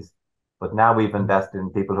 30s. But now we've invested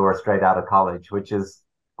in people who are straight out of college, which is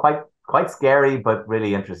quite scary, but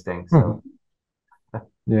really interesting. So,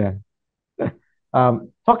 yeah.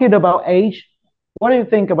 Talking about age, what do you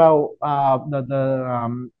think about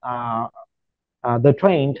the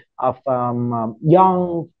trend of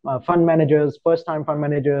young fund managers, first-time fund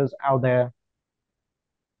managers out there?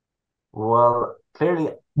 Well,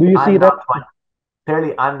 clearly, do you see that?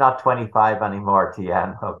 Clearly, I'm not 25 anymore,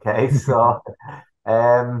 Tien. Okay, so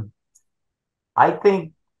I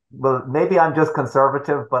think, well, maybe I'm just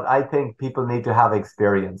conservative, but I think people need to have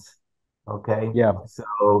experience. Okay, yeah.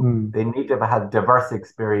 So they need to have had diverse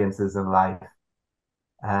experiences in life,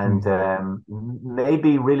 and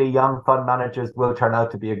maybe really young fund managers will turn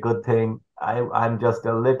out to be a good thing. I'm just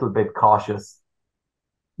a little bit cautious.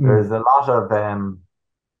 There's a lot of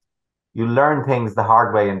you learn things the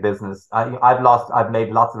hard way in business. I've made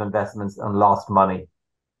lots of investments and lost money,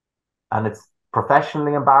 and it's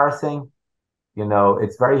professionally embarrassing.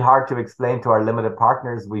 It's very hard to explain to our limited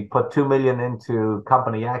partners. We put 2 million into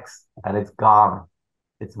company X and it's gone.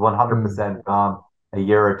 It's 100% gone a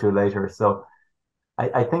year or 2 later. So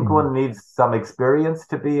I think one needs some experience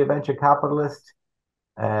to be a venture capitalist.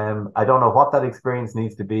 I don't know what that experience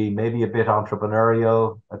needs to be. Maybe a bit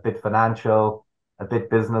entrepreneurial, a bit financial, a bit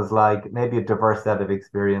business-like, maybe a diverse set of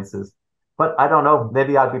experiences. But I don't know.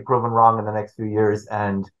 Maybe I'll be proven wrong in the next few years,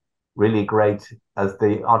 and really great as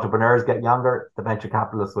the entrepreneurs get younger, the venture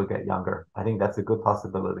capitalists will get younger. I think that's a good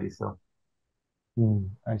possibility. So,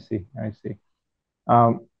 I see.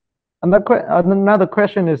 Another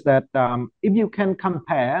question is that if you can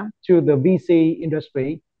compare to the VC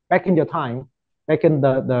industry back in your time, back in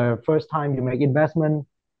the first time you make investment,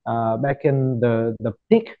 back in the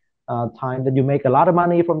peak time that you make a lot of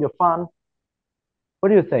money from your fund, what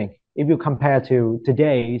do you think if you compare to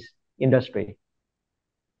today's industry?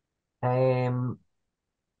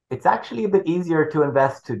 It's actually a bit easier to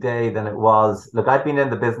invest today than it was. Look, I've been in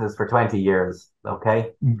the business for 20 years,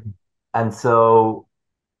 okay? And so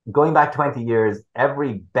going back 20 years,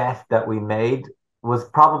 every bet that we made was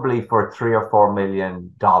probably for $3 or $4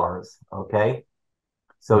 million. Okay.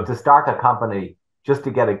 So to start a company, just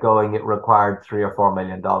to get it going, it required $3 or $4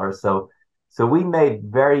 million. So we made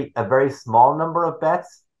a very small number of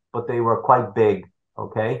bets, but they were quite big.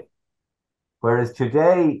 Okay. Whereas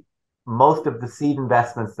today, most of the seed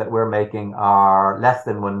investments that we're making are less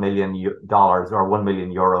than $1 million or €1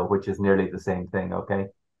 million, which is nearly the same thing. Okay.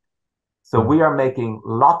 So we are making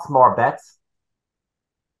lots more bets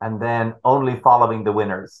and then only following the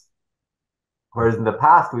winners. Whereas in the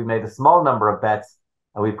past, we made a small number of bets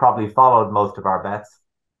and we probably followed most of our bets.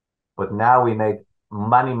 But now we make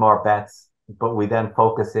many more bets, but we then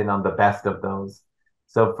focus in on the best of those.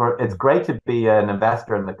 So it's great to be an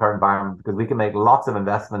investor in the current environment because we can make lots of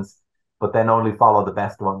investments, but then only follow the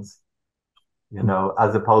best ones,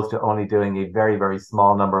 as opposed to only doing a very, very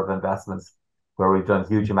small number of investments where we've done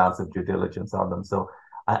huge amounts of due diligence on them. So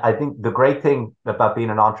I think the great thing about being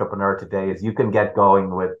an entrepreneur today is you can get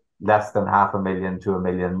going with less than $500,000 to €1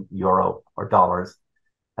 million or dollars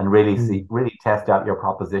and really test out your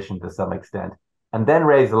proposition to some extent and then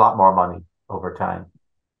raise a lot more money over time.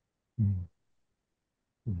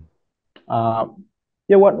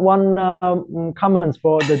 Yeah, one comments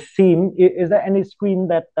for the team. Is there any screen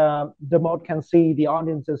that Dermot can see the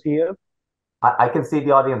audiences here? I can see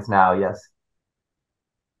the audience now, yes.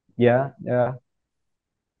 Yeah.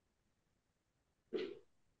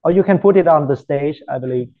 Or you can put it on the stage, I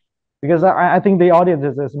believe, because I think the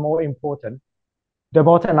audience is more important.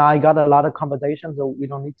 Dermot and I got a lot of conversations, so we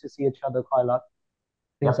don't need to see each other quite a lot.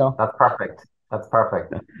 Think so? That's perfect. That's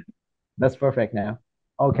perfect. That's perfect now.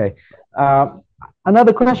 Okay.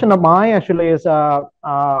 Another question of mine actually is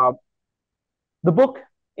the book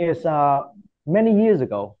is many years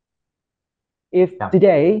ago. If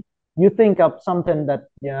today you think of something that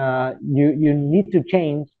you need to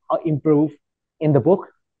change or improve in the book,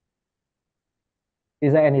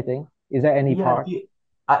 is there anything? Is there any part?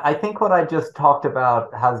 I think what I just talked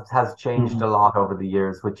about has changed a lot over the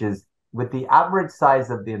years, which is with the average size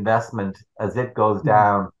of the investment as it goes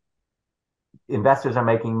down, investors are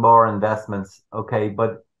making more investments, okay,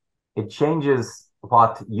 but it changes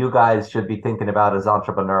what you guys should be thinking about as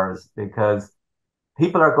entrepreneurs because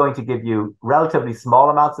people are going to give you relatively small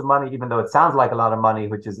amounts of money, even though it sounds like a lot of money,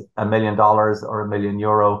 which is $1 million or €1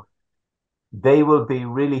 million. They will be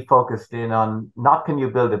really focused in on not can you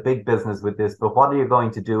build a big business with this, but what are you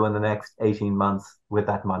going to do in the next 18 months with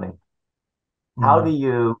that money? How do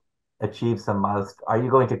you achieve some milestones? Are you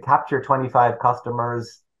going to capture 25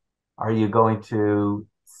 customers? Are you going to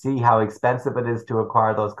see how expensive it is to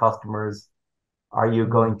acquire those customers? Are you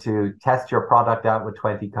going to test your product out with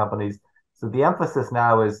 20 companies? So the emphasis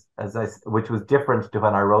now is, which was different to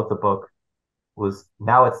when I wrote the book, was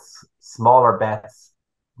now it's smaller bets,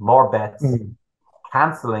 more bets,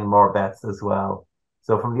 canceling more bets as well.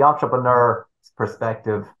 So from the entrepreneur's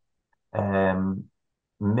perspective,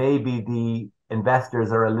 maybe the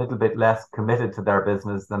investors are a little bit less committed to their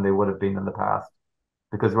business than they would have been in the past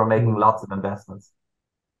because we're making lots of investments.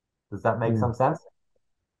 Does that make some sense?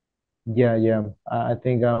 Yeah. I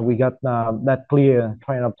think we got that clear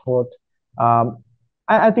train of thought.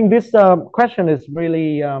 I think this question is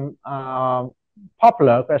really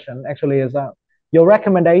popular question. Actually, is your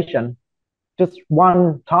recommendation, just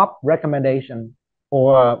one top recommendation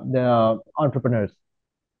for the entrepreneurs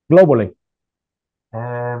globally.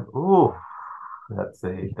 That's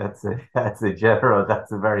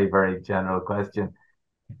a very, very general question.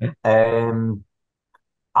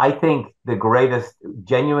 I think the greatest,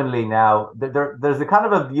 genuinely now, there's a kind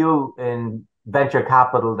of a view in venture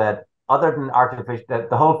capital that other than that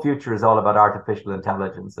the whole future is all about artificial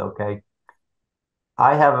intelligence. Okay.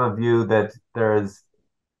 I have a view that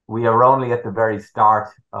we are only at the very start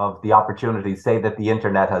of the opportunity, say, that the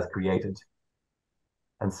internet has created.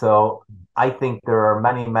 And so I think there are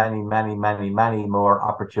many, many, many, many, many more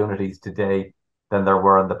opportunities today than there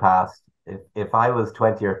were in the past. If I was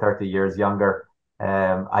 20 or 30 years younger,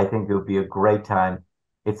 I think it would be a great time.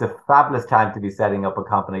 It's a fabulous time to be setting up a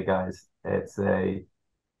company, guys.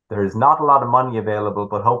 There's not a lot of money available,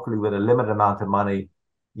 but hopefully with a limited amount of money,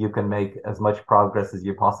 you can make as much progress as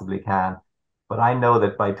you possibly can. But I know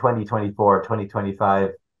that by 2024,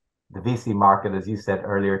 2025, the VC market, as you said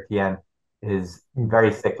earlier, Tien, is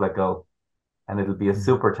very cyclical, and it'll be a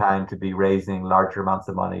super time to be raising larger amounts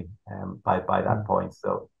of money by that point.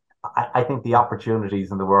 So I think the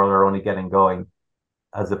opportunities in the world are only getting going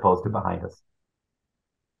as opposed to behind us.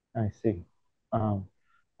 I see.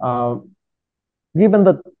 Given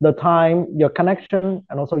the time, your connection,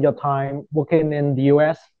 and also your time working in the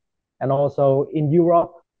US and also in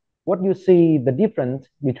Europe, what you see the difference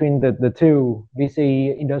between the two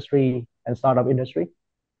VC industry and startup industry?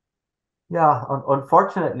 Yeah,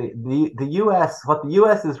 unfortunately, the US, what the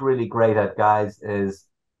US is really great at, guys, is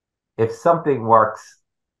if something works,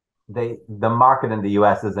 the market in the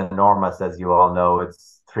US is enormous, as you all know.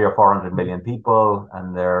 It's 300 or 400 million people,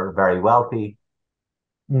 and they're very wealthy.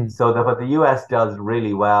 So that what the US does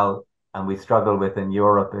really well, and we struggle with in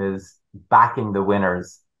Europe, is backing the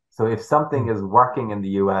winners. So if something is working in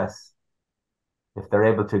the US, if they're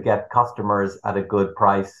able to get customers at a good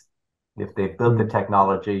price, if they've built the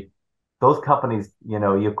technology, those companies,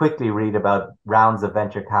 you quickly read about rounds of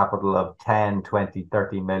venture capital of 10, 20,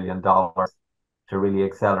 $30 million to really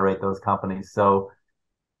accelerate those companies. So,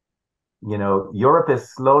 Europe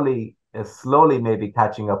is slowly maybe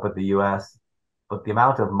catching up with the US, but the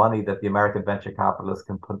amount of money that the American venture capitalists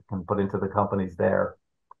can put into the companies there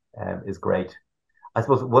is great. I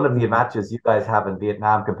suppose one of the advantages you guys have in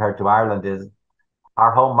Vietnam compared to Ireland is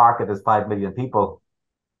our home market is 5 million people.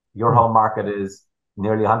 Your home market is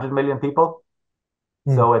nearly 100 million people.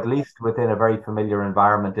 So at least within a very familiar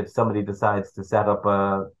environment, if somebody decides to set up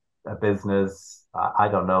a business, I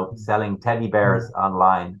don't know, selling teddy bears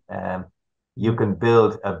online, you can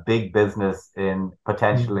build a big business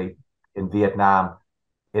potentially in Vietnam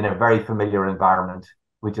in a very familiar environment,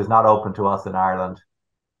 which is not open to us in Ireland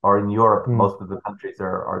or in Europe. Most of the countries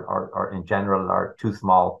are in general are too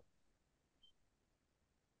small.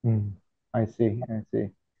 I see.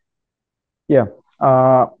 Yeah.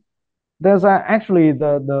 There's actually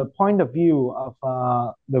the point of view of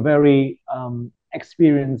the very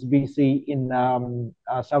experienced VC in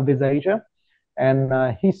Southeast Asia,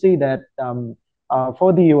 and he see that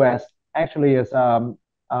for the US actually is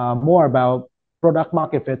more about product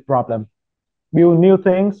market fit problem. Build new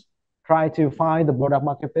things, try to find the product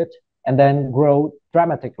market fit, and then grow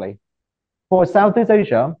dramatically. For Southeast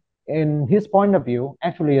Asia, in his point of view,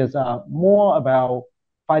 actually is more about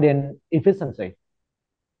finding efficiency.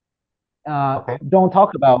 Don't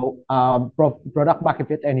talk about product market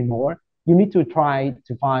fit anymore. You need to try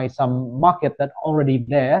to find some market that already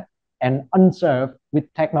there and unserved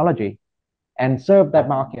with technology, and serve that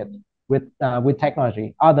market with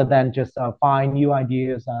technology, other than just find new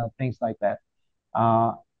ideas, things like that.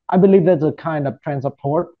 I believe that's a kind of trend of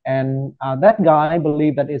thought, and that guy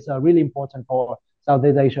believe that it's really important for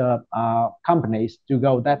Southeast Asia companies to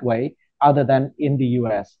go that way, other than in the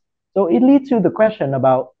US. So it leads to the question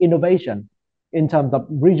about innovation in terms of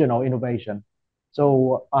regional innovation.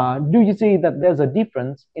 So do you see that there's a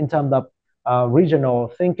difference in terms of regional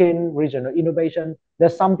thinking, regional innovation?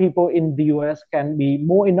 There's some people in the US can be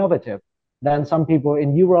more innovative than some people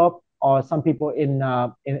in Europe or some people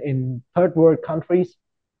in third world countries.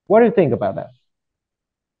 What do you think about that?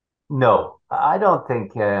 No, I don't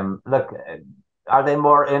think. Look, are they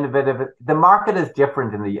more innovative? The market is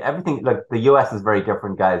different everything. Look, the US is very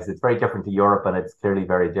different, guys. It's very different to Europe, and it's clearly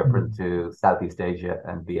very different to Southeast Asia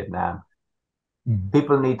and Vietnam.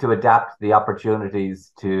 People need to adapt the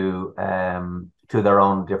opportunities to their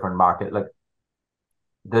own different market. Like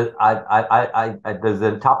there's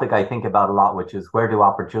a topic I think about a lot, which is where do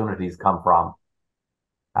opportunities come from?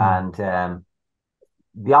 And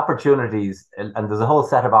the opportunities, and there's a whole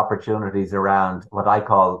set of opportunities around what I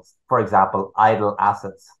call, for example, idle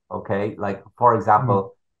assets. Okay, like for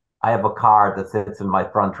example, I have a car that sits in my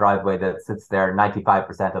front driveway that sits there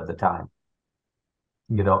 95% of the time.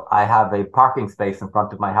 I have a parking space in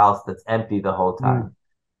front of my house that's empty the whole time.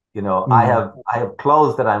 I have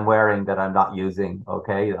clothes that I'm wearing that I'm not using,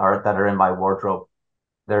 okay, or that are in my wardrobe.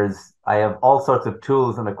 I have all sorts of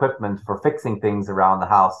tools and equipment for fixing things around the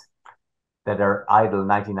house that are idle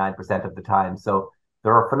 99% of the time. So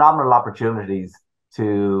there are phenomenal opportunities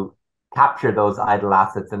to capture those idle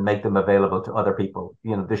assets and make them available to other people.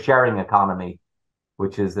 The sharing economy,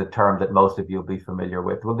 which is a term that most of you will be familiar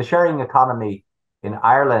with. Well, the sharing economy in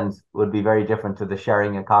Ireland would be very different to the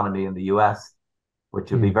sharing economy in the US,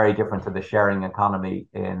 which would be very different to the sharing economy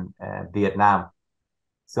in Vietnam.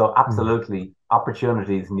 So absolutely,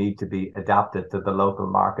 opportunities need to be adapted to the local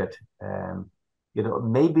market.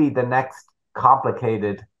 Maybe the next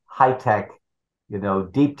complicated, high-tech,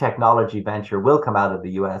 deep technology venture will come out of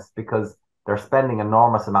the US because they're spending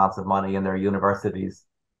enormous amounts of money in their universities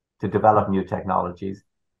to develop new technologies.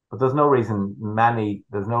 But there's no reason many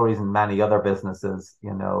other businesses,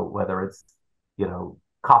 whether it's,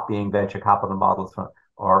 copying venture capital models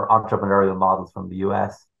or entrepreneurial models from the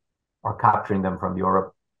US or capturing them from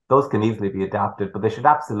Europe, those can easily be adapted, but they should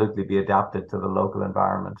absolutely be adapted to the local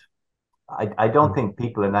environment. I don't think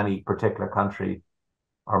people in any particular country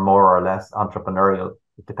are more or less entrepreneurial.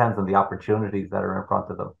 It depends on the opportunities that are in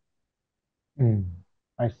front of them.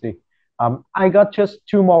 I see. I got just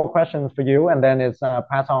two more questions for you, and then it's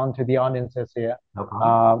pass on to the audiences here. No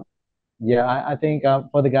problem. Yeah, I think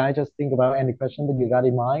for the guy, just think about any question that you got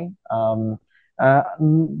in mind.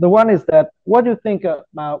 The one is that what do you think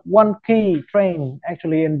about one key trend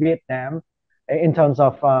actually in Vietnam in terms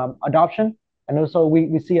of adoption? And also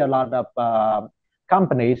we see a lot of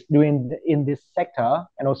companies doing in this sector,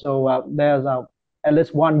 and also there's at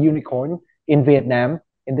least one unicorn in Vietnam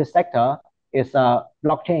in this sector is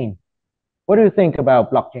blockchain. What do you think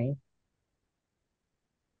about blockchain?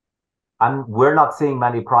 And we're not seeing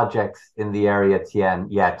many projects in the area, Tien,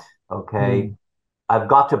 yet. Okay. I've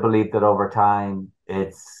got to believe that over time,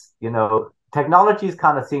 it's, technologies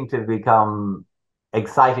kind of seem to become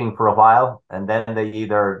exciting for a while, and then they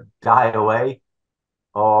either die away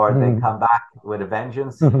or they come back with a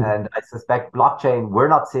vengeance. And I suspect blockchain, we're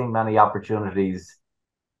not seeing many opportunities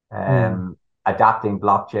adapting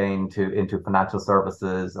blockchain into financial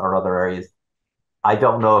services or other areas. I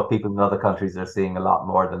don't know if people in other countries are seeing a lot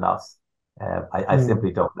more than us. I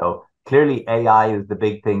simply don't know. Clearly, AI is the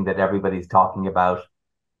big thing that everybody's talking about,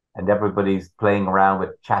 and everybody's playing around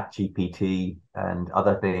with ChatGPT and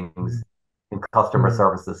other things in customer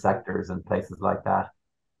services sectors and places like that.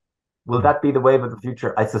 Will that be the wave of the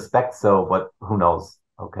future? I suspect so, but who knows?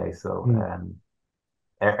 Okay, so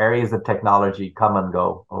areas of technology come and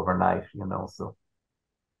go overnight, so.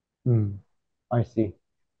 I see.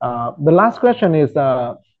 The last question is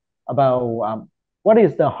about what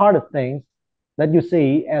is the hardest things that you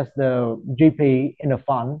see as the GP in a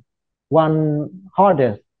fund? One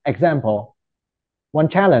hardest example, one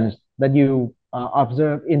challenge that you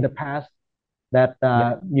observed in the past that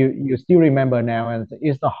you still remember now, and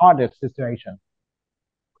is the hardest situation?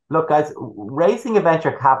 Look, guys, raising a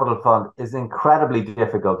venture capital fund is incredibly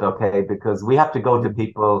difficult, okay, because we have to go to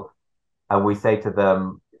people and we say to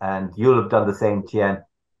them, and you'll have done the same, Tien,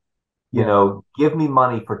 give me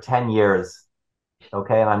money for 10 years,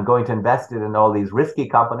 okay, and I'm going to invest it in all these risky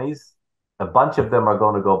companies. A bunch of them are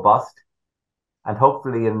going to go bust. And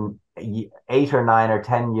hopefully in 8 or 9 or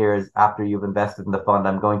 10 years after you've invested in the fund,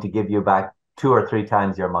 I'm going to give you back 2 or 3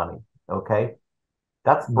 times your money, okay?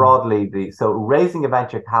 That's broadly so raising a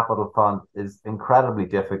venture capital fund is incredibly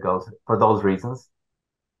difficult for those reasons.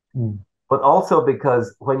 But also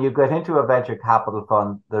because when you get into a venture capital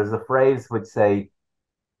fund, there's a phrase which say,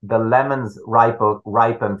 the lemons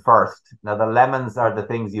ripen first. Now, the lemons are the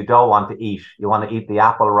things you don't want to eat. You want to eat the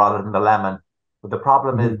apple rather than the lemon. But the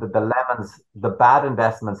problem is that the bad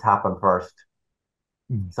investments happen first.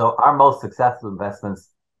 So our most successful investments,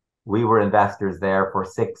 we were investors there for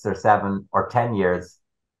 6 or 7 or 10 years.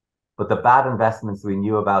 But the bad investments we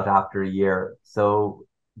knew about after a year. So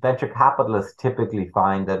venture capitalists typically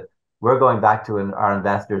find that we're going back to our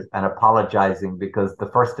investors and apologizing because the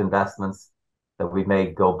first investments that we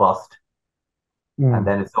made go bust. And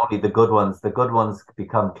then it's only the good ones. The good ones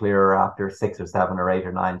become clearer after 6 or 7 or 8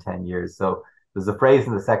 or 9, 10 years. So there's a phrase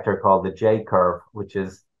in the sector called the J curve, which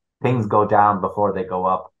is things go down before they go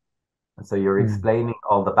up. And so you're explaining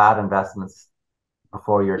all the bad investments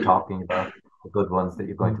before you're talking about the good ones that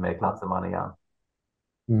you're going to make lots of money on.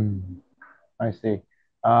 I see.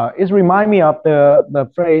 It reminds me of the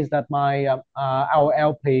phrase that our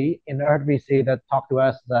LP in EarthVC that talked to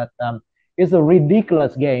us that it's a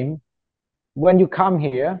ridiculous game. When you come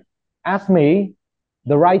here, ask me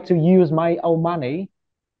the right to use my own money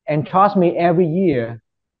and charge me every year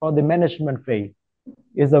for the management fee.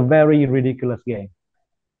 It's a very ridiculous game.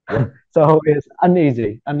 So it's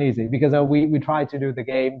uneasy because we try to do the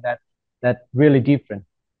game that really different.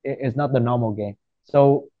 It's not the normal game.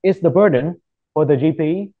 So it's the burden for the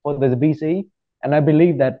GP, for the VC, and I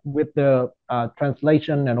believe that with the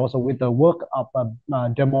translation and also with the work of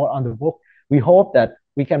Dermot on the book, we hope that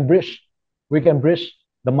we can bridge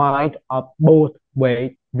the mind of both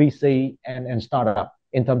way VC and startup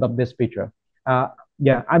in terms of this picture.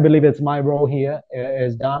 Yeah, I believe it's my role here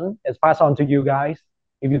is done. It's passed on to you guys.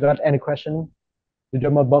 If you got any question to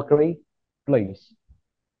Dermot Berkery, please.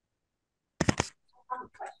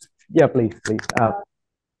 Yeah, please.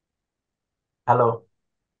 Hello.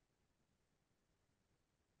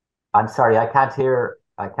 I'm sorry, I can't hear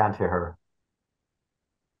her.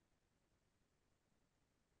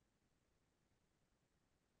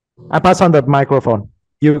 I pass on the microphone.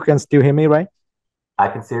 You can still hear me, right? I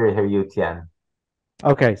can still hear you, Tien.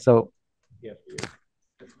 Okay, so.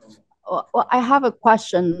 Well, I have a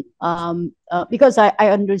question because I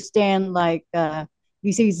understand like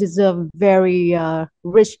this is a very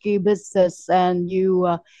risky business, and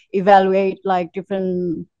you evaluate like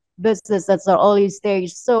different business that's at early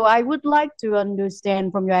stage. So I would like to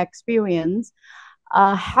understand from your experience,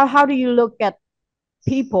 how do you look at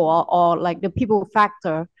people, or like the people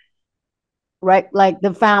factor, right? Like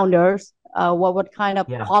the founders, what kind of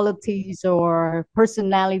qualities or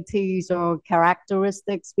personalities or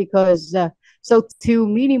characteristics? Because so to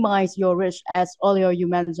minimize your risk, as earlier you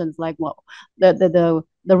mentioned, like, well, the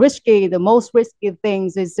most risky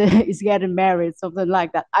things is is getting married, something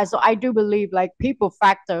like that. So I do believe like people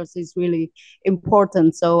factors is really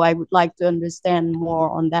important. So I would like to understand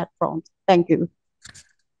more on that front. Thank you.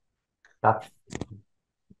 That's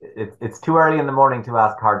it's too early in the morning to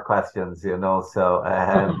ask hard questions, you know. So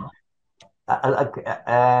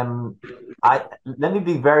let me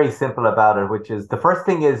be very simple about it, which is the first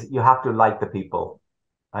thing is you have to like the people.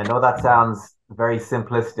 I know that sounds very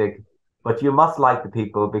simplistic, but you must like the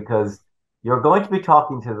people because you're going to be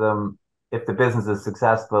talking to them if the business is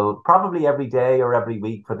successful, probably every day or every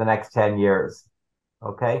week for the next 10 years.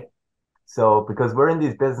 Okay. So because we're in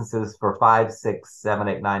these businesses for 5, 6, 7,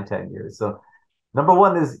 8, 9, 10 years. So number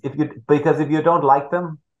one is if you don't like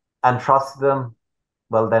them and trust them,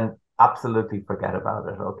 well, then absolutely forget about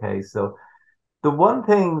it. Okay. So the one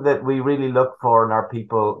thing that we really look for in our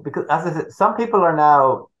people, because as I said, some people are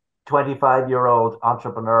now 25-year-old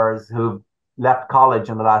entrepreneurs who've left college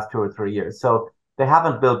in the last 2 or 3 years. So they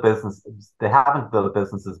haven't built businesses. They haven't built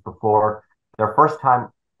businesses before. Their first time,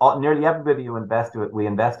 nearly everybody we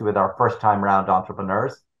invested with are first time round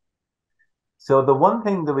entrepreneurs. So the one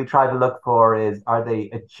thing that we try to look for is, are they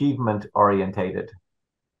achievement orientated?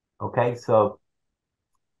 Okay. So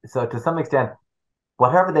to some extent,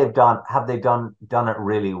 whatever they've done, have they done it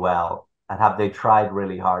really well? And have they tried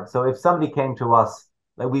really hard? So if somebody came to us,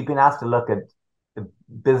 like we've been asked to look at the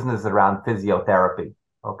business around physiotherapy,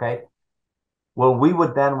 okay? Well, we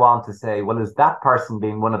would then want to say, well, is that person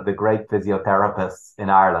being one of the great physiotherapists in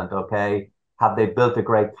Ireland, okay? Have they built a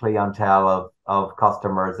great clientele of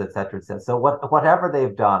customers, et cetera, et cetera? So whatever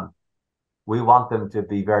they've done, we want them to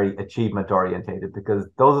be very achievement orientated, because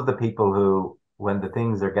those are the people who, when the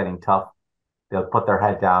things are getting tough, they'll put their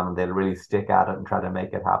head down and they'll really stick at it and try to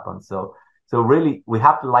make it happen. So really, we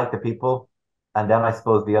have to like the people. And then I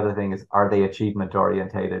suppose the other thing is, are they achievement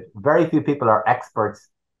orientated? Very few people are experts,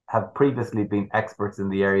 have previously been experts in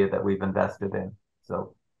the area that we've invested in.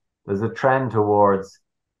 So there's a trend towards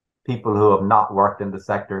people who have not worked in the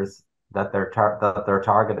sectors that they're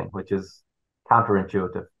targeting, which is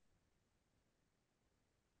counterintuitive.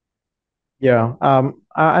 Yeah,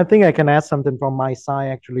 I think I can add something from my side.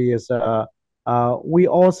 Actually, is we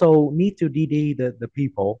also need to DD the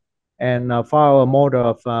people, and for our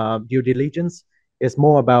model of due diligence, it's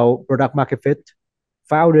more about product market fit,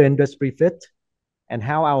 founder industry fit, and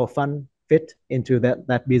how our fund fit into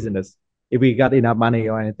that business, if we got enough money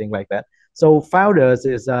or anything like that. So founders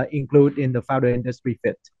is included in the founder industry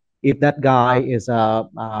fit. If that guy is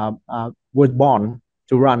was born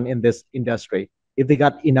to run in this industry, if they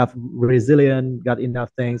got enough resilience, got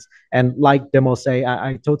enough things, and like Demo say,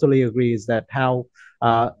 I totally agree, is that how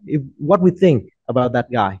what we think about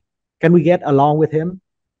that guy. Can we get along with him,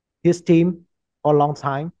 his team, for a long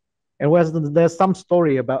time? And there's some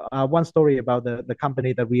story about one story about the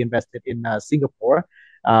company that we invested in Singapore.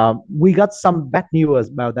 We got some bad news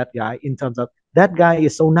about that guy, in terms of that guy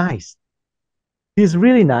is so nice. He's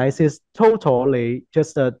really nice. He's totally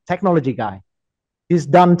just a technology guy. He's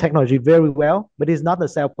done technology very well, but he's not a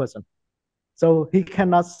salesperson. So he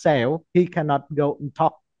cannot sell. He cannot go and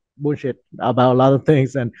talk bullshit about a lot of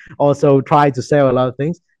things and also try to sell a lot of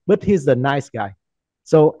things. But he's a nice guy.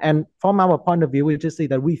 So, and from our point of view, we just see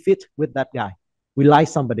that we fit with that guy. We like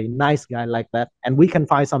somebody, nice guy like that, and we can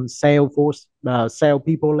find some sale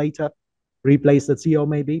people later, replace the CEO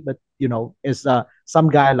maybe. But you know, is some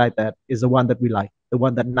guy like that is the one that we like, the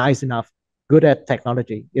one that nice enough, good at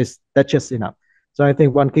technology. That's just enough. So I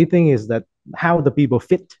think one key thing is that how the people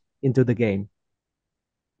fit into the game.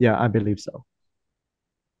 Yeah, I believe so.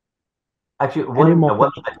 Actually, one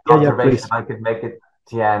observation I could make it,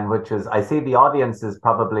 Tian, which is, I see the audience is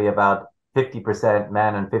probably about 50%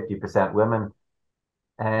 men and 50% women.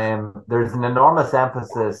 There's an enormous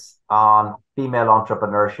emphasis on female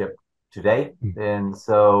entrepreneurship today. And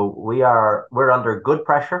so we're under good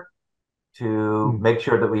pressure to make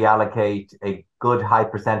sure that we allocate a good high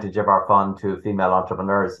percentage of our fund to female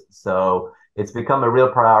entrepreneurs. So it's become a real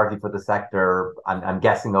priority for the sector, I'm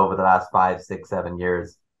guessing, over the last 5, 6, 7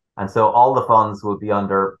 years. And so all the funds will be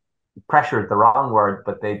under pressure, the wrong word,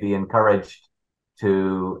 but they'd be encouraged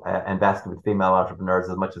to invest with female entrepreneurs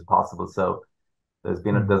as much as possible. So there's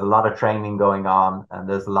a lot of training going on, and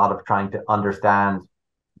there's a lot of trying to understand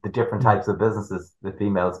the different types of businesses that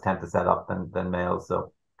females tend to set up than males.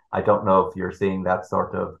 So I don't know if you're seeing that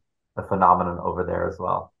sort of a phenomenon over there as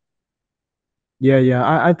well. Yeah,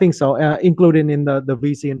 I think so. Including in the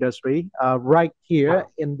VC industry, right here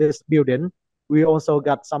in this building, we also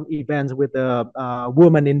got some events with the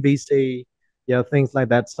women in VC, yeah, things like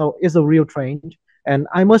that. So it's a real trend, and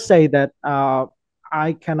I must say that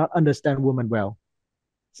I cannot understand women well.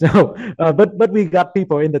 So, but we got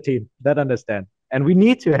people in the team that understand, and we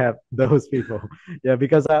need to have those people, yeah,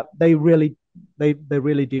 because they really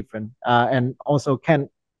different, and also can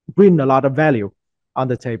bring a lot of value on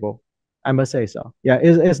the table. I must say so. Yeah,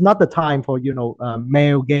 it's not the time for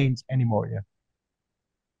male gains anymore. Yeah.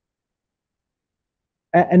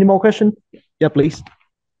 Any more questions? Yeah, please.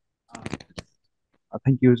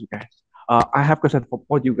 Thank you, guys. I have question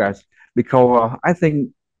for you guys because I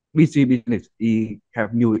think VC business is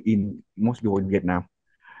have new in most people in Vietnam.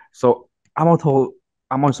 So I'm also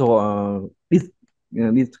this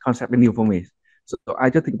concept is new for me. So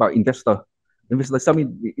I just think about investor. Investor some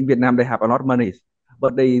in Vietnam they have a lot of money,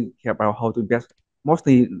 but they care about how to invest.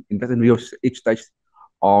 Mostly invest in real estate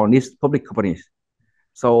or these public companies.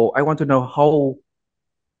 So I want to know how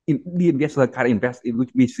the investor can invest in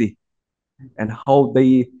which VC and how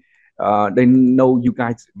they know you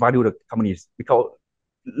guys value the companies because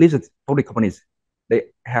listed public companies they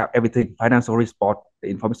have everything financial report the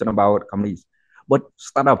information about companies but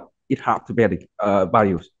startup it hard to value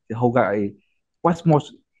values the whole guy what's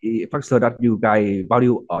most factor that you guys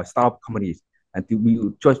value startup companies and to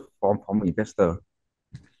you choose from investor.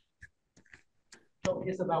 So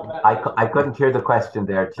it's about that. I couldn't hear the question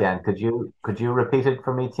there, Tian. Could you repeat it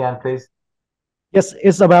for me, Tian, please? Yes,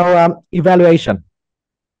 it's about evaluation.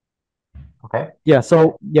 Okay. Yeah.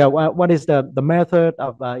 So yeah, what is the method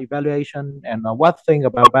of evaluation and what thing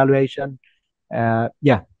about evaluation?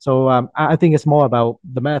 Yeah. So I think it's more about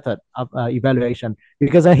the method of evaluation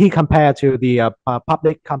because he compared to the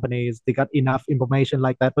public companies, they got enough information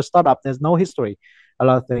like that. But startup, there's no history, a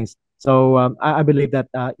lot of things. So I believe that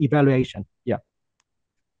evaluation. Yeah.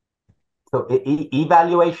 So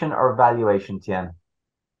evaluation or valuation, Tian?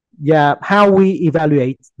 Yeah. How we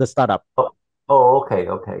evaluate the startup. Oh,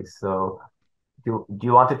 okay. So do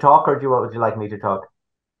you want to talk or would you like me to talk?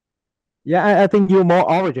 Yeah, I think you're more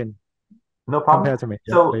origin. No problem. Compared to me.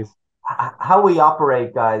 Yeah, so please. How we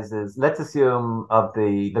operate, guys, is let's assume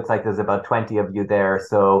looks like there's about 20 of you there.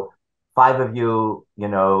 So 5 of you,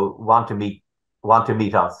 want to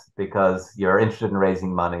meet us because you're interested in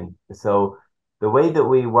raising money. So the way that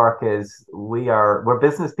we work is we're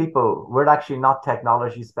business people. We're actually not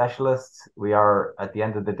technology specialists. We are, at the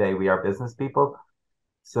end of the day, we are business people.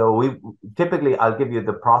 So typically I'll give you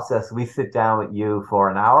the process. We sit down with you for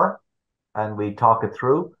an hour and we talk it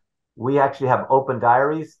through. We actually have open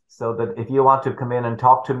diaries so that if you want to come in and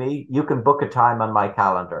talk to me, you can book a time on my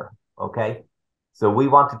calendar. Okay. So we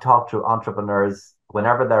want to talk to entrepreneurs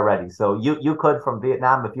whenever they're ready. So you could from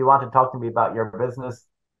Vietnam, if you want to talk to me about your business,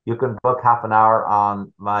 you can book half an hour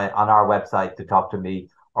on our website to talk to me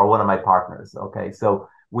or one of my partners. Okay. So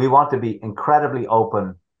we want to be incredibly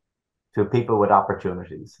open to people with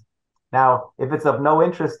opportunities. Now, if it's of no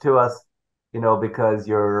interest to us, because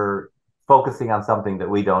you're focusing on something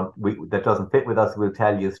that doesn't fit with us, we'll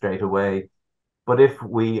tell you straight away. But if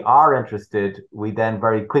we are interested, we then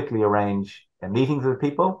very quickly arrange meetings with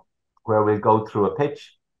people where we'll go through a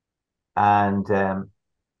pitch. And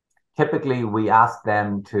typically we ask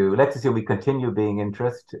them to, let's assume we continue being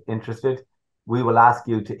interested. We will ask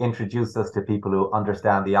you to introduce us to people who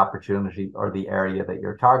understand the opportunity or the area that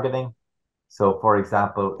you're targeting. So, for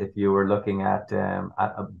example, if you were looking at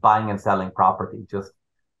buying and selling property,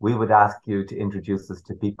 we would ask you to introduce us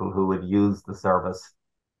to people who would use the service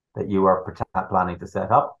that you are planning to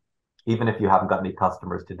set up. Even if you haven't got any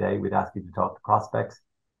customers today, we'd ask you to talk to prospects.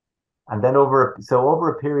 And then over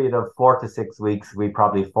a period of 4 to 6 weeks, we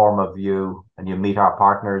probably form a view and you meet our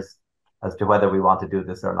partners as to whether we want to do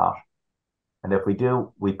this or not. And if we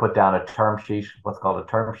do, we put down a term sheet, what's called a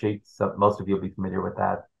term sheet. So most of you will be familiar with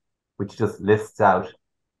that, which just lists out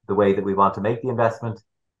the way that we want to make the investment.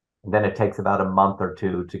 And then it takes about a month or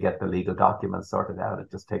 2 to get the legal documents sorted out.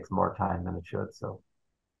 It just takes more time than it should. So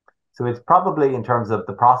it's probably, in terms of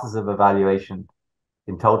the process of evaluation,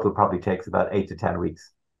 in total probably takes about 8 to 10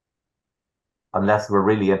 weeks. Unless we're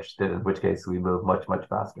really interested, in which case we move much, much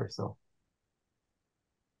faster. So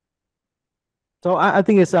I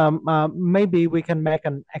think it's maybe we can make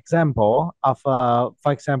an example of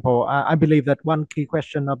for example, I believe that one key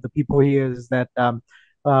question of the people here is that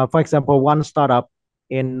for example, one startup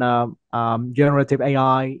in generative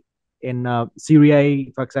AI in Series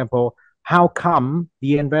A, for example, how come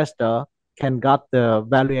the investor can got the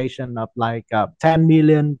valuation of like 10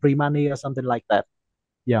 million pre-money or something like that?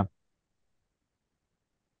 Yeah.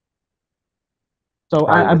 So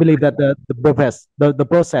I believe that the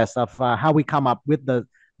process of how we come up with the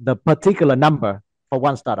particular number for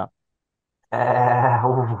one startup.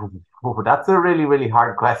 That's a really, really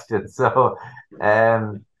hard question. So,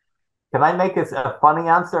 can I make a funny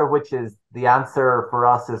answer, which is the answer for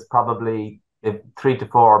us is probably 3 to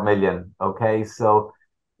 4 million. Okay, so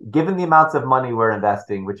given the amounts of money we're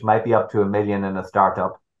investing, which might be up to 1 million in a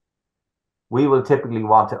startup, we will typically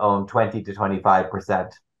want to own 20 to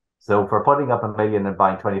 25%. So if we're putting up 1 million and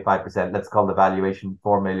buying 25%, let's call the valuation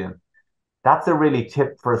 4 million. That's a really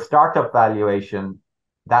for a startup valuation.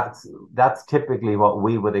 That's typically what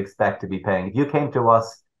we would expect to be paying. If you came to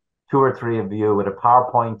us, 2 or 3 of you with a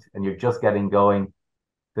PowerPoint and you're just getting going,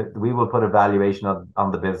 that we will put a valuation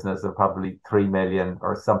on the business of probably 3 million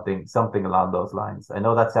or something along those lines. I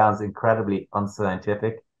know that sounds incredibly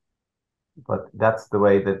unscientific, but that's the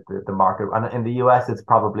way that the market, and in the US, it's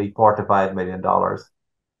probably $4 to $5 million.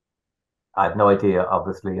 I have no idea,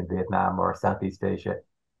 obviously, in Vietnam or Southeast Asia,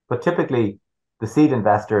 but typically the seed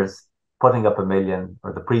investors putting up 1 million,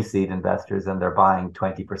 or the pre-seed investors, and they're buying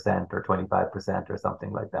 20% or 25% or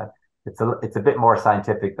something like that. It's a bit more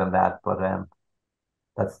scientific than that, but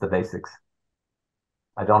that's the basics.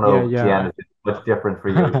 I don't know, Gian, if it's much different for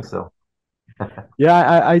you. So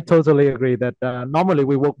yeah, I totally agree that normally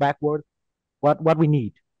we work backward. What we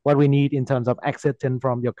need in terms of exiting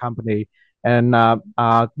from your company, and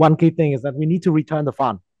one key thing is that we need to return the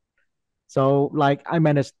fund. So like I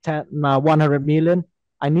managed 100 million.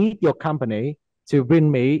 I need your company to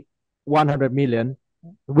bring me 100 million.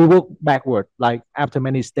 We work backward, like after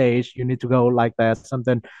many stages, you need to go like that,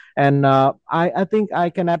 something. And I think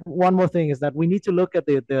I can add one more thing is that we need to look at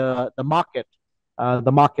the market,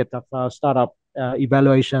 the market of startup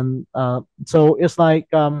evaluation. So it's like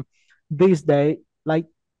these days, like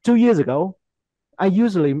 2 years ago, I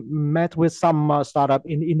usually met with some startup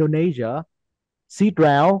in Indonesia, seed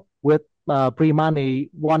round with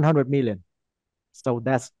pre-money 100 million. So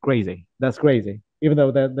that's crazy. That's crazy. Even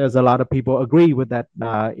though there's a lot of people agree with that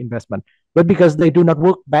investment, but because they do not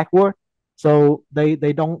work backward, so they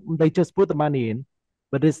just put the money in,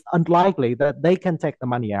 but it's unlikely that they can take the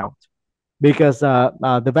money out because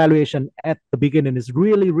the valuation at the beginning is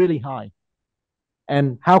really high.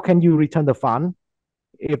 And how can you return the fund?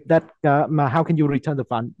 If that how can you return the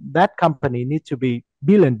fund? That company needs to be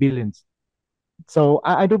billions. So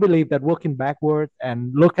I do believe that working backward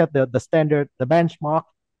and look at the standard, the benchmark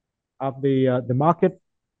of the market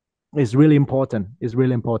is really important. Is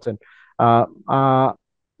really important.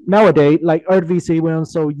 Nowadays, like Earth VC, we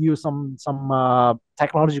also use some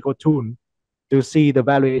technological tool to see the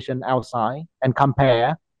valuation outside and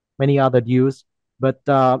compare many other deals. But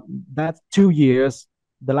that 2 years,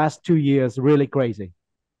 the last 2 years, really crazy.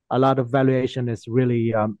 A lot of valuation is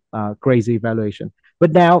really crazy valuation.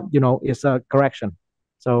 But now, it's a correction.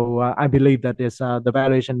 So I believe that the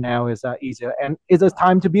valuation now is easier, and it's a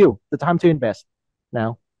time to build, the time to invest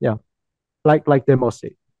now. Yeah, like the most.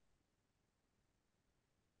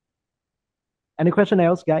 Any question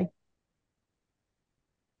else, guy?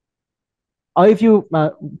 Or if you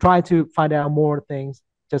try to find out more things,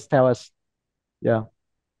 just tell us. Yeah.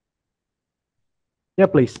 Yeah,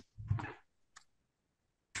 please.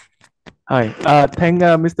 Hi, thank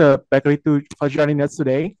Mr. Berkery for joining us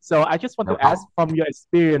today. So I just want to ask from your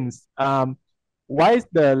experience, what is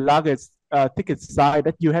the largest ticket size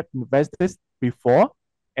that you have invested before,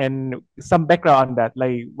 and some background on that,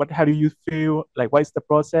 like how do you feel, like what is the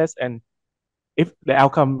process, and if the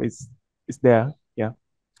outcome is there? Yeah.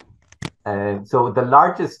 So the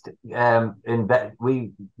largest the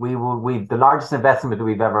largest investment that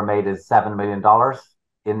we've ever made is $7 million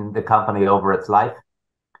in the company over its life.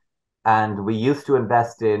 And we used to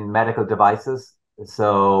invest in medical devices.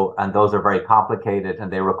 And those are very complicated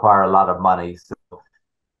and they require a lot of money. So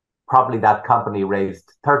probably that company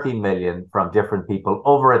raised 13 million from different people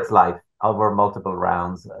over its life, over multiple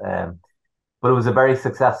rounds. But it was a very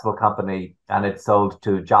successful company, and it sold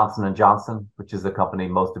to Johnson & Johnson, which is a company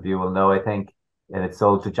most of you will know, I think. And it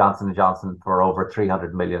sold to Johnson & Johnson for over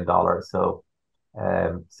 $300 million. So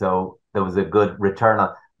there was a good return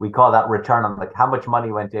on. We call that return on how much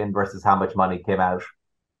money went in versus how much money came out.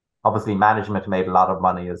 Obviously, management made a lot of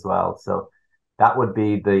money as well. So that would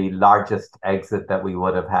be the largest exit that we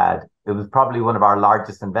would have had. It was probably one of our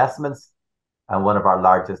largest investments and one of our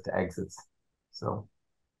largest exits. So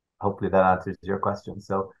hopefully that answers your question.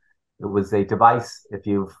 So it was a device, if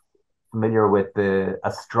you're familiar with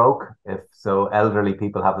a stroke, if so elderly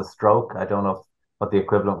people have a stroke. I don't know what the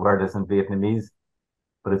equivalent word is in Vietnamese,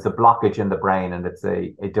 but it's a blockage in the brain, and it's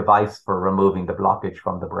a device for removing the blockage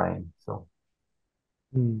from the brain. So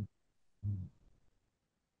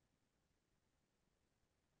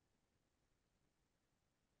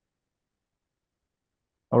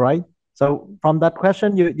All right. So from that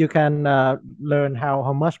question, you can learn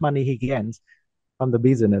how much money he gains from the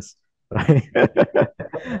business, right?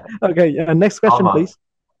 Okay. Next question, please.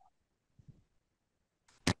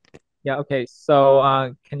 Yeah. Okay.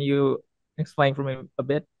 So can you explain for me a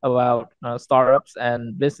bit about startups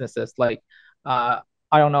and businesses? Like, I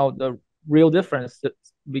don't know the real difference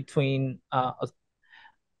between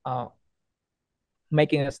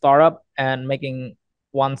making a startup and making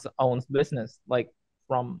one's own business, like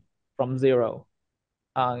from zero.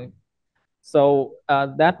 So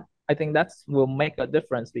that I think that's will make a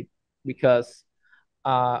difference because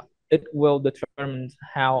it will determine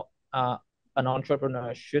how an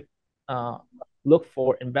entrepreneur should look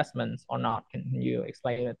for investments or not. Can you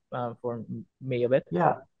explain it for me a bit?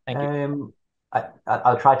 Yeah. Thank you.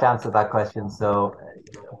 I'll try to answer that question. So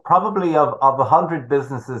probably of 100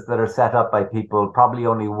 businesses that are set up by people, probably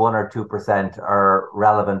only 1 or 2% are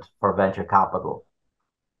relevant for venture capital.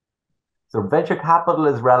 So venture capital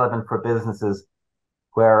is relevant for businesses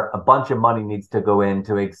where a bunch of money needs to go in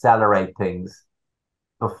to accelerate things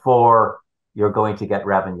before you're going to get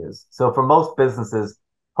revenues. So for most businesses,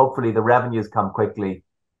 hopefully the revenues come quickly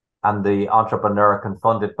and the entrepreneur can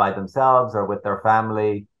fund it by themselves or with their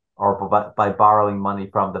family or by borrowing money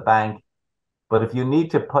from the bank. But if you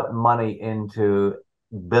need to put money into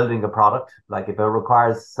building a product, like if it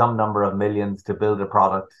requires some number of millions to build a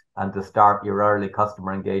product and to start your early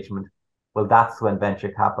customer engagement, well, that's when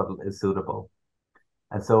venture capital is suitable.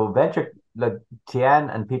 And so venture, like Tien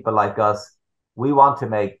and people like us, we want to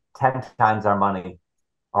make 10 times our money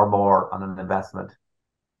or more on an investment.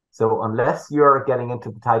 So unless you're getting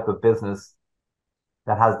into the type of business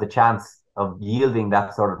that has the chance of yielding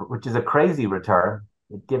that sort of, which is a crazy return,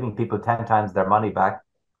 giving people 10 times their money back,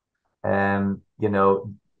 you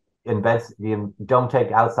know, don't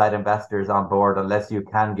take outside investors on board unless you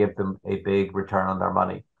can give them a big return on their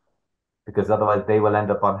money, because otherwise they will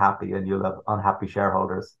end up unhappy and you'll have unhappy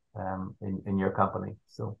shareholders in your company.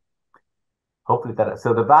 So hopefully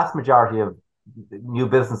so the vast majority of new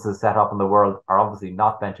businesses set up in the world are obviously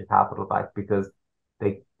not venture capital backed because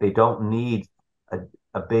they don't need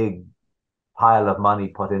a big pile of money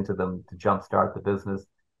put into them to jumpstart the business,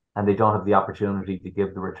 and they don't have the opportunity to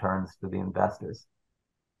give the returns to the investors.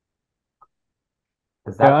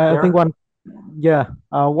 Is that clear? I think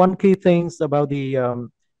one key things about the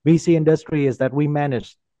VC industry is that we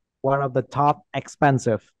manage one of the top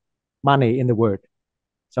expensive money in the world.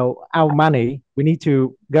 So our money, we need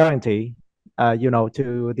to guarantee,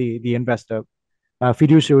 to the investor,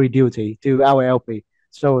 fiduciary duty to our LP.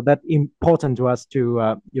 So that's important to us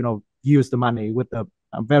to, use the money with a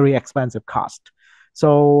very expensive cost.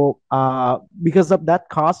 So because of that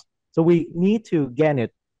cost, so we need to gain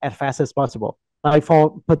it as fast as possible. Like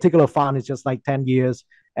for particular fund, it's just like 10 years.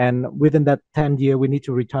 And within that 10 year, we need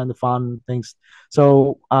to return the fund things.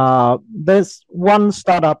 So there's one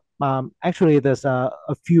startup, actually there's a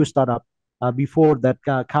few startup before that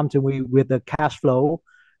come to me with the cash flow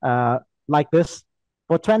like this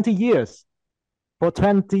for 20 years. For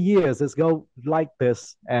 20 years, it's go like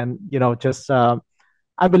this. And,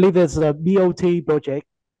 I believe it's a BOT project.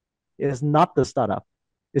 It's not the startup.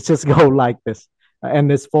 It's just go like this.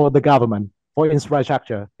 And it's for the government, for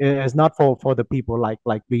infrastructure. It's not for the people like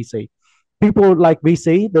VC. People like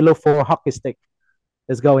VC, they look for hockey stick.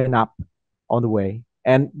 It's going up on the way.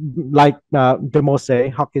 And like Dermot say,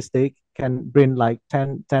 hockey stick can bring like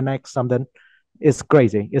 10x something. It's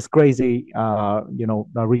crazy. It's crazy,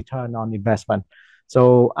 the return on investment.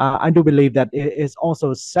 So I do believe that it is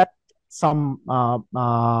also set some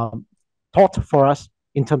thought for us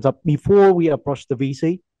in terms of before we approach the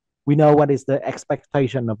VC, we know what is the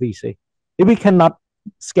expectation of VC. If we cannot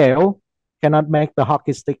scale, cannot make the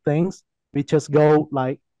hockey stick things, we just go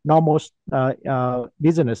like normal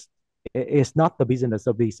business. It's not the business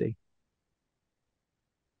of VC.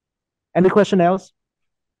 Any question else?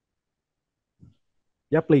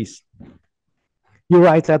 Yeah, please. You're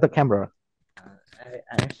right at the camera. I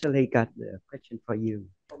actually got a question for you.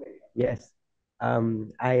 Okay. Yes.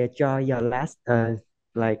 I joined your last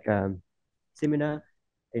seminar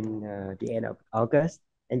in the end of August,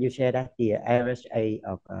 and you shared that the average age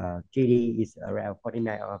of GD is around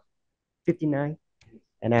 49 or 59,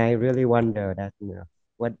 and I really wonder that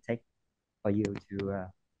what it takes for you to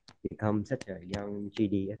become such a young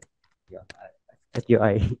GD at your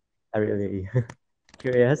age. I really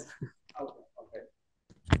curious.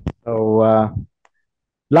 So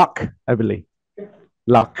luck, I believe.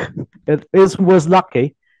 Luck. It was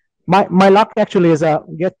lucky. My luck actually is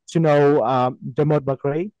get to know Dermot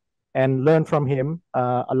Berkery and learn from him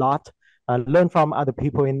a lot. Learn from other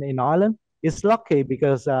people in Ireland. it's lucky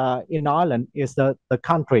because in Ireland is the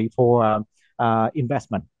country for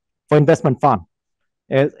investment fund.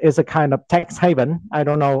 It's a kind of tax haven. I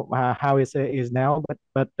don't know how it is now,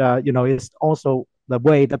 but it's also the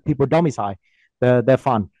way that people domicile their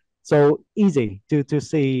fund. So easy to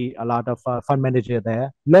see a lot of fund manager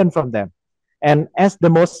there, learn from them. And as the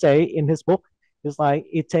most say in his book, it's like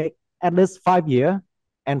it take at least 5 years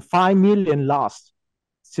and 5 million lost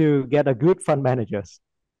to get a good fund managers.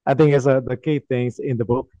 I think it's the key things in the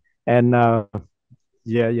book. And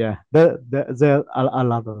yeah, there a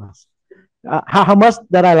lot of us. How much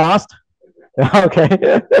that I lost?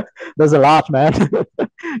 Okay, there's a lot, man.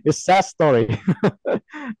 It's a sad story.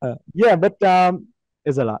 Yeah, but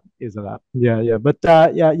it's a lot. It's a lot. Yeah. But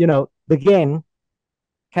yeah, the gain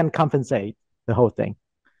can compensate the whole thing.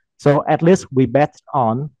 So at least we bet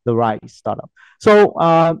on the right startup.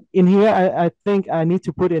 So in here, I think I need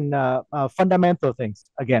to put in fundamental things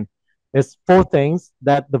again. There's 4 things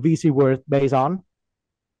that the VC world based on.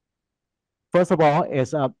 First of all,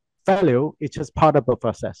 is value. It's just part of the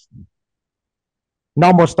process.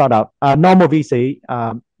 Normal startup, normal VC,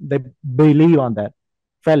 they believe on that.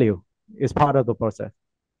 Value is part of the process.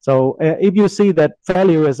 So if you see that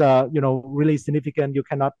value is really significant, you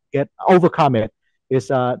cannot overcome it. It's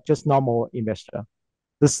just normal investor.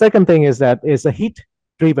 The second thing is that it's a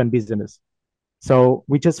heat-driven business. So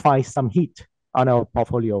we just find some heat on our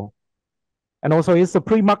portfolio. And also it's a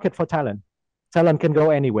pre-market for talent. Talent can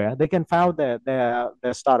go anywhere. They can found their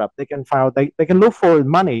startup. They can look for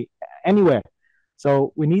money anywhere.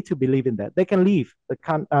 So we need to believe in that. They can leave the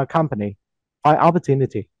company, find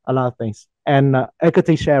opportunity, a lot of things. And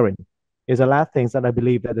equity sharing is a lot of things that I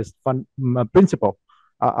believe that is fun principle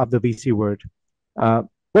of the VC world.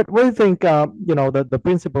 What do you think, the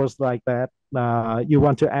principles like that, you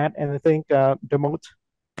want to add anything, Dermot?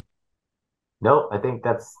 No, I think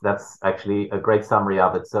that's actually a great summary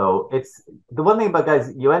of it. So it's the one thing about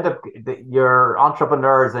guys, you end up your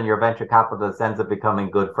entrepreneurs and your venture capitalists ends up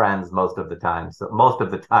becoming good friends most of the time. So most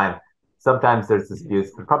of the time, sometimes there's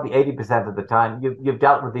disputes, but probably 80% of the time you've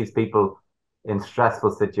dealt with these people in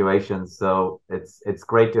stressful situations. So it's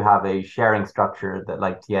great to have a sharing structure that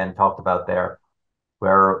like Tien talked about there,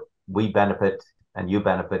 where we benefit and you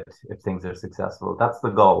benefit if things are successful. That's the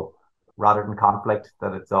goal, rather than conflict,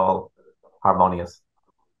 that it's all harmonious.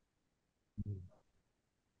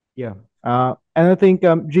 Yeah. And I think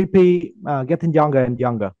GP getting younger and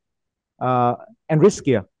younger and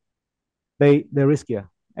riskier. They're riskier.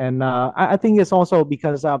 And I think it's also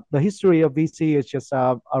because the history of VC is just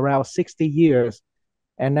around 60 years.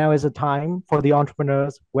 And now is a time for the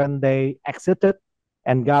entrepreneurs when they exited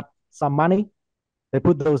and got some money, they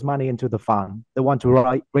put those money into the fund. They want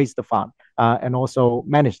to raise the fund and also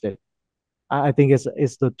manage it. I think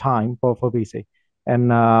it's the time for VC.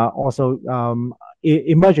 And also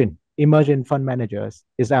emerging fund managers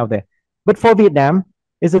is out there. But for Vietnam,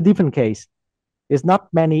 it's a different case. It's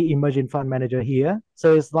not many emerging fund manager here.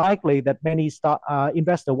 So it's likely that many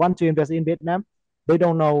investors want to invest in Vietnam. They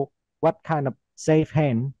don't know what kind of safe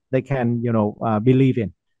hand they can, believe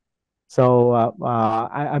in. So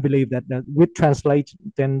I believe that with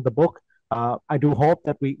translating the book, I do hope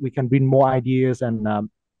that we can bring more ideas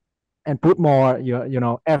and put more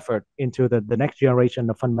effort into the next generation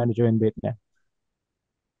of fund manager in Vietnam.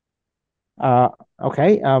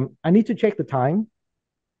 Okay, I need to check the time.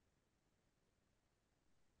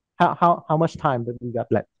 How much time that we got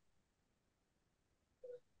left?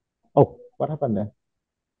 Oh, what happened there?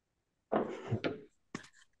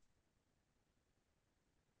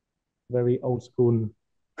 Very old school.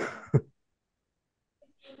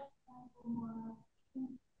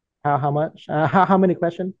 How much? How many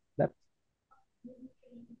questions? That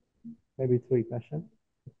maybe 3 questions.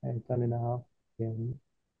 Okay, 10.5. Yeah.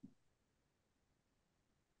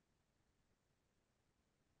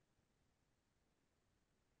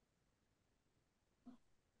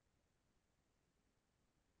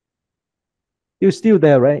 You're still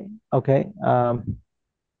there, right? Okay.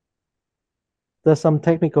 There's some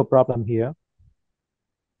technical problem here.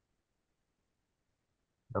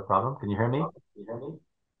 No problem. Can you hear me?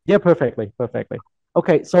 Yeah, perfectly.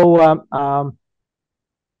 Okay, so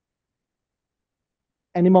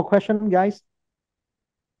any more questions, guys?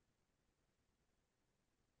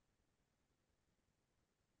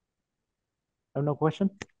 No question?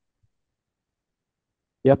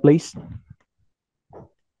 Yeah, please.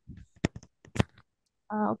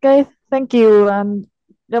 Okay, thank you,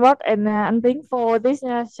 Dermot and anh Tiến for this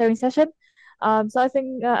sharing session. So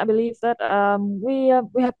I believe that we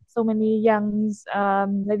have so many young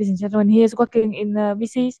ladies and gentlemen here working in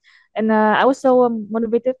VCs, and I was so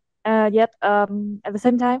motivated yet at the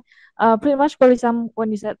same time, pretty much Barisam,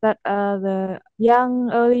 when you said that the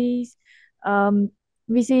young early um,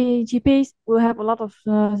 VC GPs will have a lot of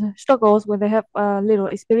struggles when they have little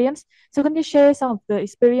experience. So can you share some of the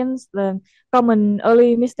experience, the common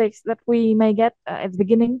early mistakes that we may get at the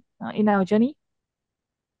beginning in our journey?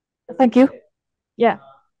 Thank you. Yeah.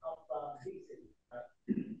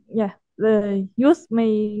 Yeah, the youth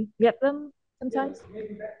may get them sometimes.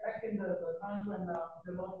 Maybe back in the time when the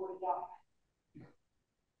law was young.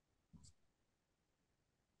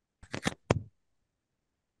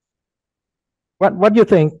 What do you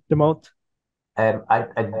think, Dermot?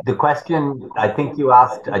 The question I think you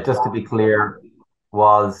asked, just to be clear,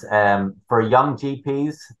 was for young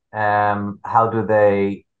GPs, how do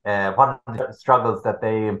they, what are the struggles that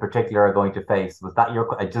they in particular are going to face? Was that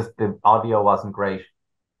your, just the audio wasn't great.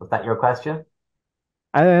 Was that your question?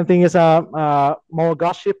 I think it's more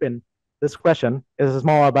gossiping. This question is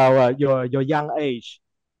more about your young age.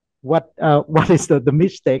 What is the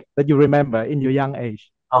mistake that you remember in your young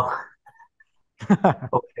age? Oh,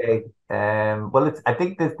 okay. Well, I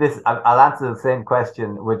think I'll answer the same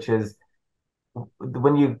question, which is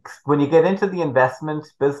when you get into the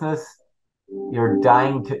investment business, you're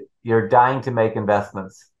dying to make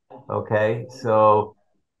investments. Okay, so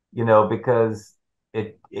because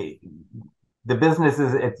the business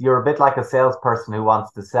you're a bit like a salesperson who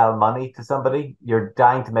wants to sell money to somebody. You're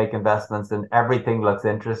dying to make investments, and everything looks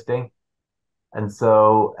interesting. And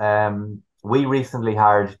so we recently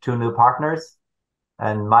hired 2 new partners,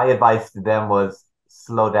 and my advice to them was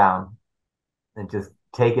slow down and just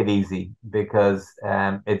take it easy, because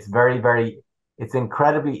it's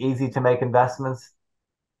incredibly easy to make investments.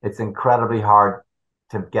 It's incredibly hard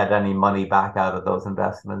to get any money back out of those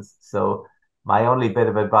investments. So my only bit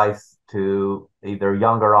of advice to either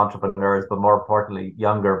younger entrepreneurs, but more importantly,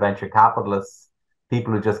 younger venture capitalists,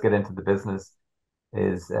 people who just get into the business,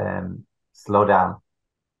 is slow down.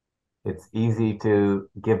 It's easy to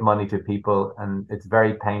give money to people, and it's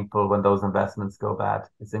very painful when those investments go bad.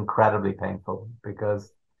 It's incredibly painful,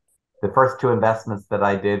 because the first 2 investments that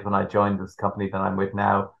I did when I joined this company that I'm with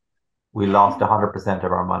now, we lost 100%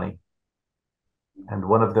 of our money. And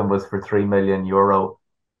one of them was for €3 million,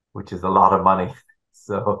 which is a lot of money.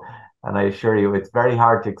 So, and I assure you, it's very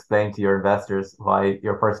hard to explain to your investors why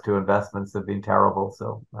your first 2 investments have been terrible.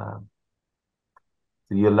 So, so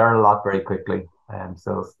you learn a lot very quickly. And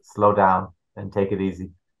so slow down and take it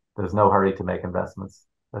easy. There's no hurry to make investments.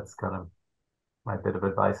 That's kind of my bit of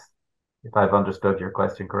advice, if I've understood your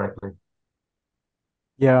question correctly.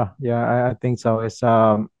 Yeah, I think so. It's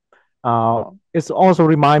also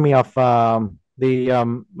remind me of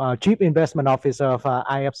the Chief Investment Officer of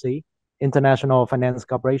IFC, International Finance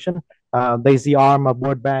Corporation. They the arm of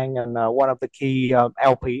World Bank and one of the key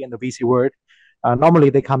LP in the VC world. Normally,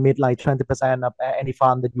 they commit like 20% of any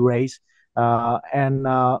fund that you raise. And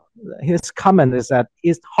his comment is that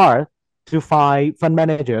it's hard to find fund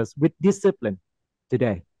managers with discipline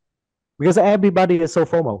today, because everybody is so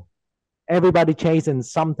formal. Everybody chasing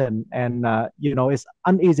something, and it's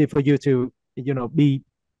uneasy for you to be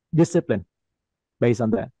disciplined based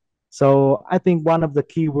on that. So I think one of the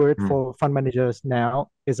key words for fund managers now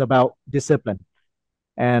is about discipline.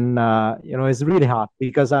 And it's really hard,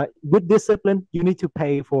 because with discipline, you need to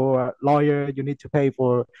pay for a lawyer, you need to pay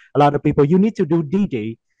for a lot of people, you need to do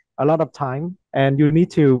DD a lot of time, and you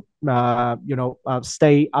need to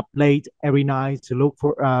stay up late every night to look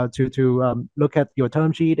for look at your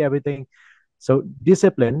term sheet, everything. So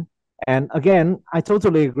discipline. And again, I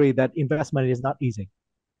totally agree that investment is not easy.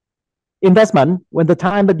 Investment, when the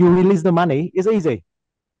time that you release the money, is easy,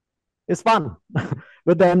 it's fun,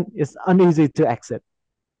 but then it's uneasy to exit.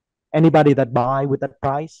 Anybody that buy with that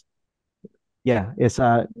price, yeah, it's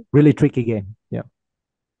a really tricky game.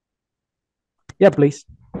 Yeah, please.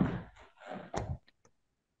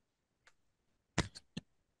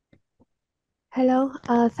 Hello,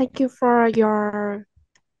 thank you for your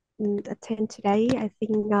attend today. I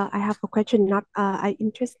think I have a question. I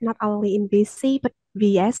interest not only in VC but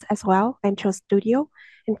VS as well, venture studio.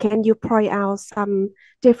 And can you point out some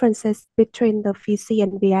differences between the VC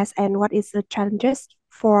and VS, and what is the challenges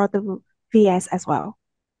for the VS as well,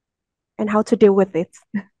 and how to deal with it?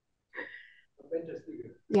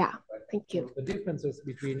 Yeah, thank you. The differences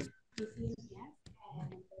between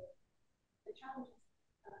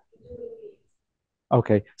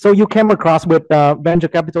Okay, so you came across with venture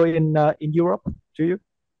capital in Europe, do you?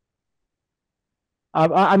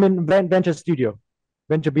 I mean venture studio,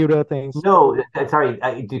 venture builder things. No, sorry.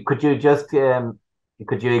 Could you just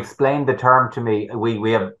could you explain the term to me?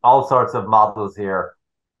 We have all sorts of models here.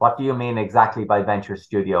 What do you mean exactly by venture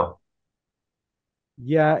studio?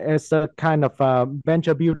 Yeah, it's a kind of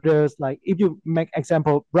venture builders. Like if you make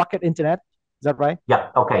example, Rocket Internet, is that right? Yeah.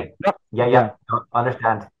 Okay. Yep. Yeah. Yeah.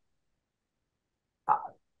 Understand.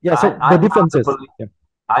 Yeah. So the differences. Yeah.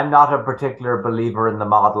 I'm not a particular believer in the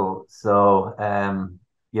model. So,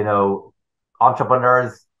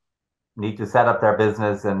 entrepreneurs need to set up their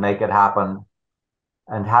business and make it happen.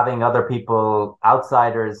 And having other people,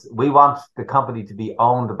 outsiders, we want the company to be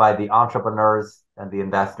owned by the entrepreneurs and the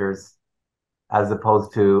investors, as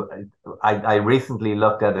opposed to, I recently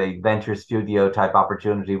looked at a venture studio type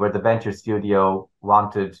opportunity where the venture studio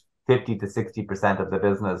wanted 50 to 60% of the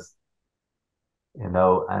business,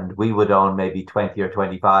 and we would own maybe 20 or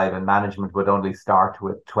 25, and management would only start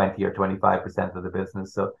with 20 or 25% of the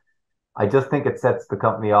business. So I just think it sets the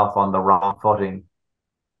company off on the wrong footing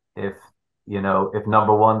if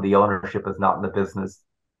number one, the ownership is not in the business.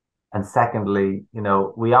 And secondly,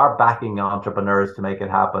 we are backing entrepreneurs to make it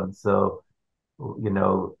happen. So,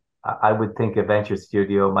 I would think a venture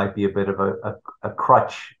studio might be a bit of a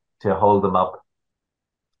crutch to hold them up.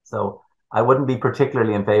 So I wouldn't be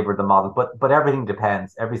particularly in favor of the model, but everything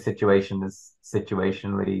depends. Every situation is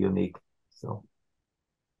situationally unique. So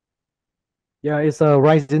yeah, it's a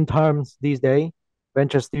rising terms these days.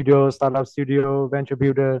 Venture studio, startup studio, venture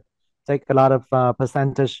builder take a lot of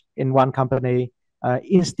percentage in one company.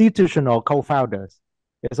 Institutional co-founders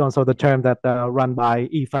is also the term that run by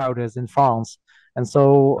e-founders in France. And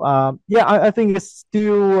so, yeah, I think it's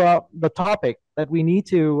still the topic that we need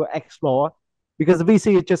to explore because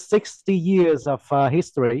VC is just 60 years of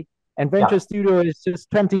history and venture studio is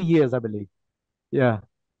just 20 years, I believe. Yeah.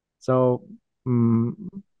 So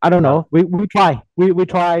I don't know. We try. We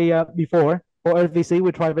try before for VC.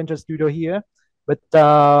 We try venture studio here, but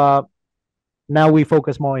now we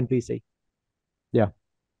focus more in VC. Yeah.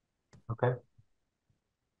 Okay.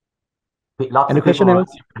 Lots of people have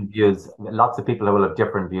different views. Lots of people will have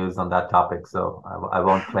different views on that topic. So I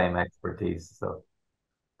won't claim expertise. So.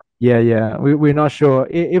 Yeah. We're not sure.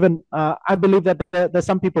 Even I believe that there's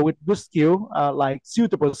some people with good skill, like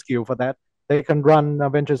suitable skill for that. They can run a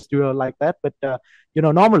venture studio like that. But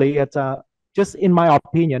normally it's just in my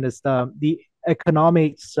opinion, is the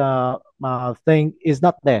economics thing is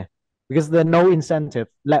not there because there's no incentive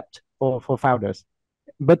left for founders.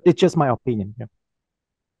 But it's just my opinion. Yeah.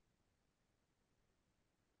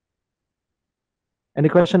 Any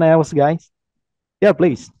question else, guys? Yeah,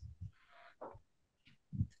 please.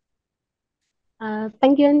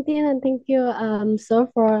 Thank you, Tiến, and thank you, sir,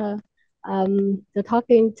 for the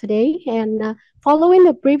talking today. And following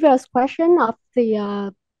the previous question of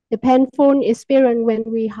the painful experience when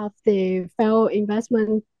we have the failed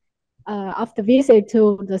investment of the visit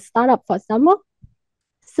to the startup for summer.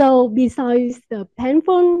 So besides the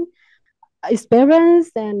painful experience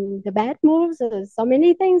and the bad moves, so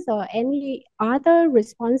many things, or any other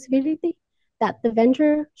responsibility that the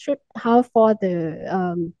venture should have for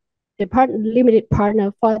the limited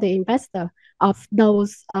partner for the investor of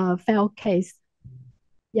those failed case.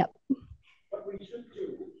 Yep. What we should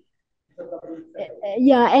do.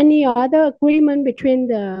 Yeah, any other agreement between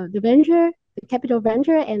the venture, the capital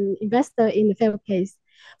venture, and investor in the failed case.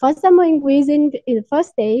 For example, in Wiziin, in the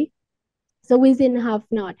first day, so Wiziin have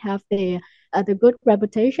not have the good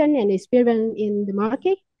reputation and experience in the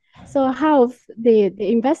market. So how the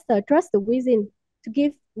investor trust the Wiziin to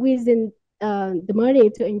give Wiziin the money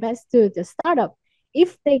to invest to the startup?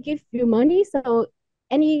 If they give you money, so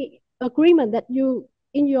any agreement that you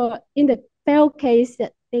in the failed case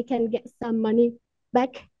that they can get some money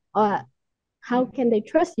back, or how can they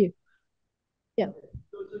trust you? Yeah.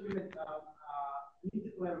 So we need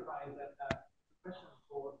to clarify that question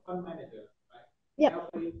for fund manager, right? Yeah.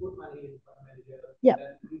 We put money in fund manager. Yeah.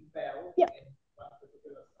 Then we fail. Yeah. In one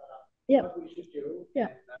particular startup. Yeah. What we should do. Yeah.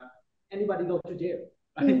 And, anybody go to jail.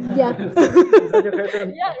 Right? Yeah.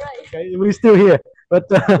 Yeah, right. Okay, we're still here, but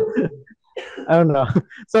I don't know.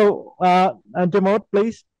 So, Dermot,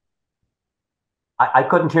 please. I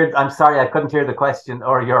couldn't hear. I'm sorry, I couldn't hear the question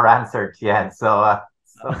or your answer, Tien. So.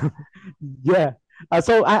 Yeah.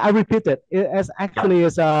 So I repeat it. As actually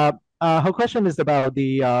is her question is about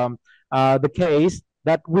the case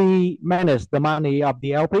that we managed the money of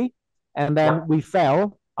the LP, and then we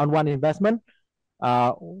fail on one investment.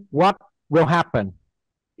 What will happen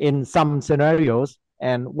in some scenarios,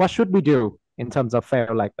 and what should we do in terms of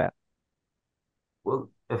failure like that? Well,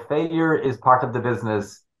 if failure is part of the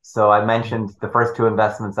business, so I mentioned the first two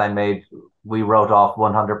investments I made, we wrote off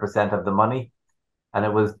 100% of the money, and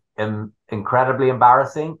it was incredibly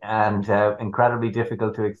embarrassing and incredibly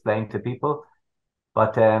difficult to explain to people.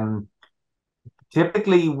 But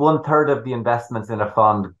typically 1/3 of the investments in a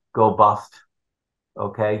fund go bust.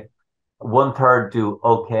 Okay. 1/3 do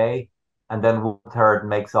okay, and then 1/3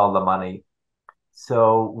 makes all the money.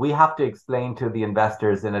 So we have to explain to the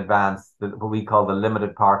investors in advance that what we call the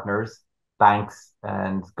limited partners, banks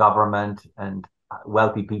and government and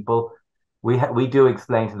wealthy people. We do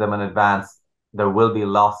explain to them in advance there will be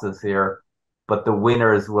losses here, but the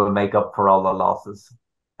winners will make up for all the losses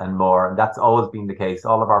and more. And that's always been the case.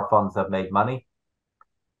 All of our funds have made money.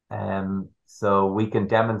 So we can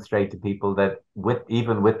demonstrate to people that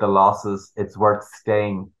even with the losses, it's worth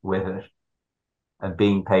staying with it and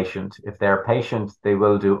being patient. If they're patient, they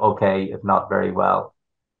will do okay, if not very well.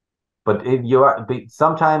 But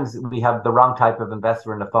sometimes we have the wrong type of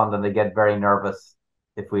investor in the fund and they get very nervous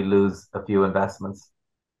if we lose a few investments.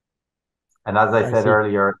 And as I said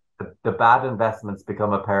earlier, the bad investments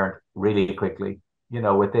become apparent really quickly,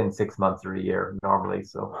 within 6 months or a year normally.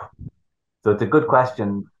 So it's a good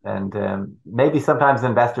question. And maybe sometimes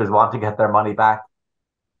investors want to get their money back,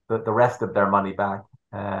 the rest of their money back.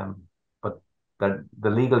 But the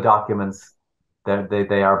legal documents,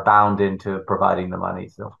 they are bound into providing the money.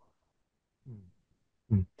 So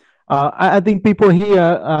I think people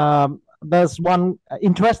here, there's one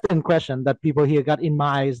interesting question that people here got in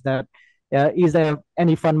mind is that is there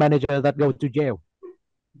any fund manager that go to jail?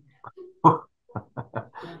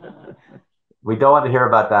 We don't want to hear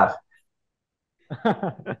about that.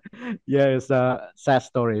 Yeah, it's a sad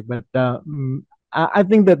story, but I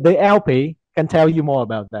think that the LP can tell you more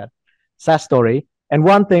about that sad story. And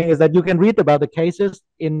one thing is that you can read about the cases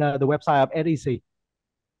in the website of SEC.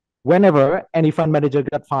 Whenever any fund manager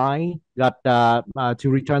got fined, got to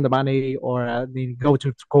return the money, or go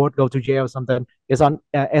to court, go to jail, something, it's on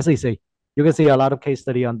SEC. You can see a lot of case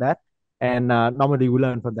study on that, and normally we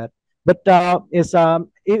learn from that. But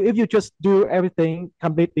if you just do everything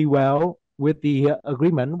completely well with the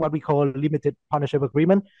agreement, what we call limited partnership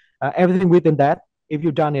agreement, everything within that, if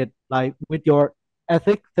you've done it like with your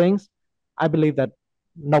ethic things, I believe that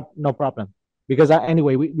no problem. Because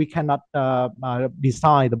anyway, we cannot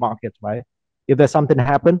decide the market, right? If there's something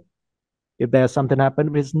happen,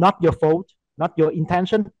 it's not your fault, not your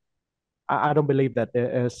intention. I don't believe that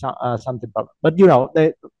there is something problem. But you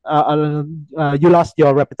lost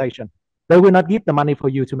your reputation. They will not give the money for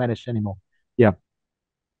you to manage anymore. Yeah.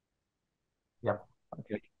 Yep.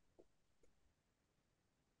 Okay.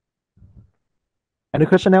 Any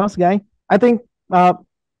question else, guy? I think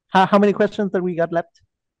how many questions that we got left?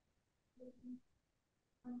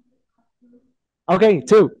 Okay,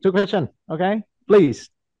 two questions. Okay, please.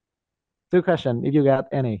 Two questions if you got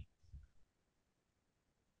any.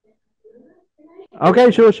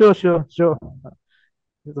 Okay, sure. It's a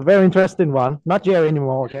very interesting one. Not jail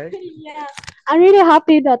anymore, okay? Yeah, I'm really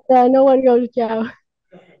happy that no one goes to jail.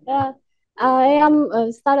 Yeah, I am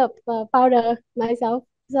a startup founder myself.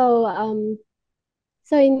 So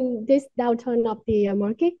in this downturn of the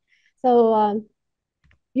market, so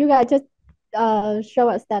you guys just show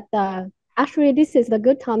us that actually this is the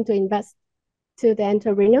good time to invest to the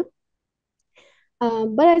entrepreneur.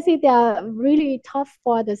 But I see they are really tough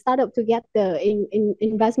for the startup to get the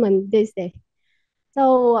investment these days.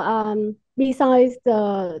 So besides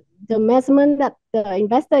the measurement that the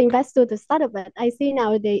investor invests to the startup, that I see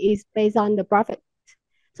nowadays is based on the profit.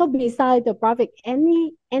 So besides the profit,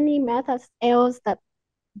 any methods else that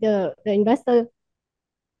the investor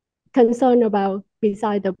concerned about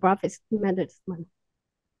besides the profit management?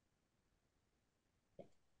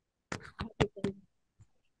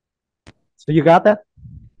 So you got that?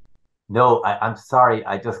 No, I'm sorry,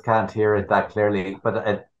 I just can't hear it that clearly.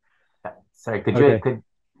 But sorry,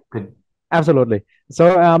 could Absolutely.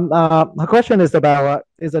 So the question is about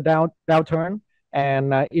is a downturn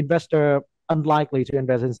and investor unlikely to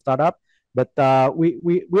invest in startup. But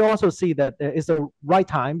we also see that it's the right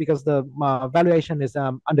time because the valuation is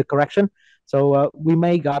under correction. So we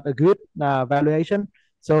may got a good valuation.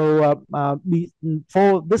 So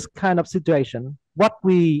for this kind of situation, what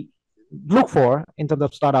we look for in terms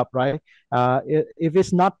of startup, right? If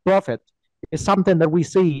it's not profit, it's something that we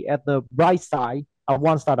see at the bright side of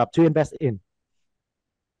one startup to invest in.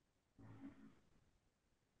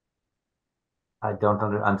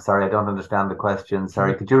 I'm sorry, I don't understand the question.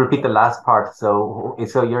 Sorry, could you repeat the last part? So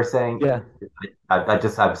you're saying, yeah,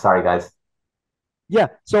 I'm sorry, guys. Yeah.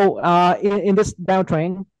 So in this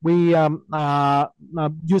downtrend, we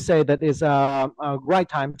you say that is a right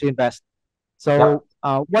time to invest. So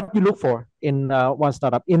what you look for in one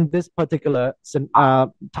startup in this particular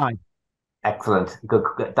time? Excellent. Good.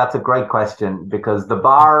 That's a great question because the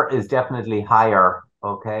bar is definitely higher.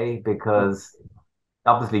 Okay, because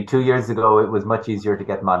obviously 2 years ago it was much easier to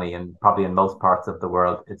get money, and probably in most parts of the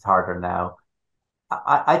world it's harder now.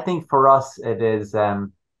 I think for us it is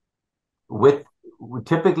with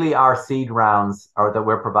typically our seed rounds that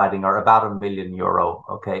we're providing are about €1 million,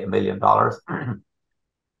 okay, $1 million.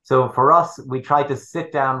 So for us, we try to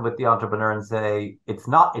sit down with the entrepreneur and say, it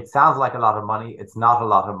sounds like a lot of money. It's not a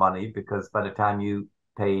lot of money, because by the time you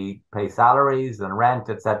pay salaries and rent,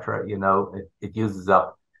 etc., it uses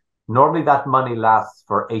up. Normally that money lasts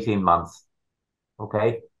for 18 months.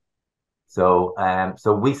 Okay. So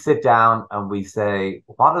we sit down and we say,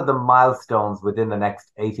 what are the milestones within the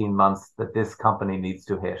next 18 months that this company needs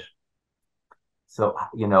to hit? So,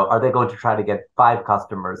 are they going to try to get 5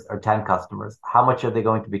 customers or 10 customers? How much are they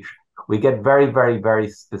going to be? We get very, very, very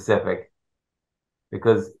specific,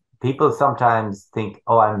 because people sometimes think,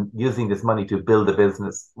 oh, I'm using this money to build a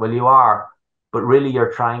business. Well, you are, but really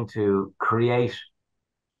you're trying to create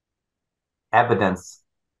evidence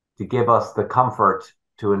to give us the comfort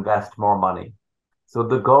to invest more money. So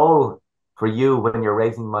the goal for you when you're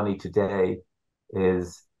raising money today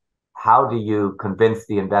is, how do you convince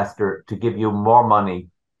the investor to give you more money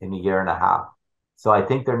in a year and a half? So I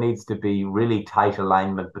think there needs to be really tight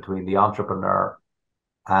alignment between the entrepreneur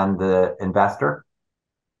and the investor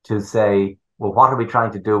to say, well, what are we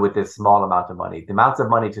trying to do with this small amount of money? The amounts of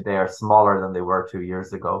money today are smaller than they were 2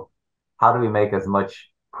 years ago. How do we make as much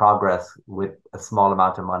progress with a small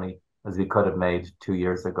amount of money as we could have made 2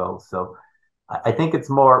 years ago? So I think it's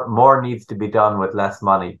more needs to be done with less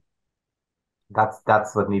money.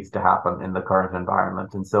 That's what needs to happen in the current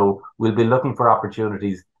environment. And so we'll be looking for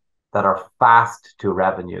opportunities that are fast to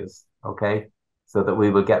revenues, okay? So that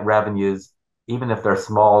we will get revenues, even if they're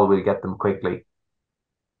small, we'll get them quickly.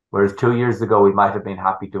 Whereas 2 years ago, we might have been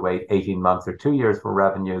happy to wait 18 months or 2 years for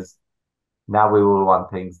revenues. Now we will want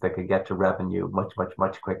things that can get to revenue much, much,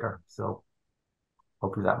 much quicker. So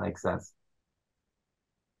hopefully that makes sense.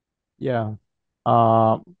 Yeah.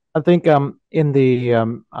 I think in the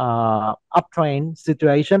uptrain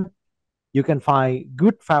situation, you can find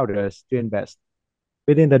good founders to invest.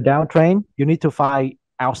 Within the downtrain, you need to find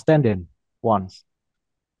outstanding ones.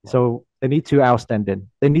 So they need to outstanding.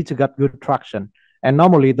 They need to get good traction. And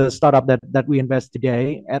normally the startup that we invest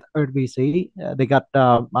today at EarthVC, they got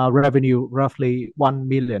revenue roughly 1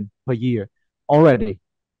 million per year already.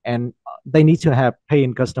 And they need to have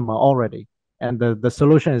paying customer already. And the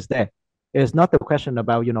solution is there. It's not the question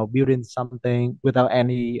about, building something without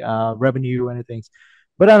any revenue or anything.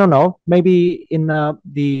 But I don't know, maybe in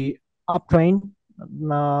the uptrain,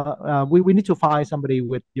 we need to find somebody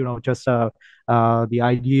with, just the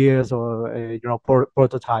ideas or,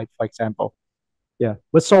 prototype, for example. Yeah,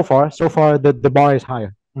 but so far the bar is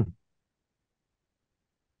higher. Yeah.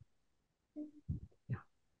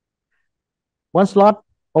 One slot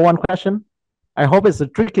or one question. I hope it's a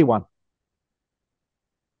tricky one.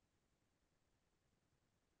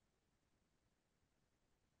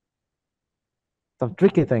 Some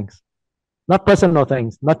tricky things, not personal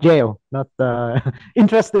things, not jail, not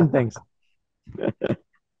interesting things.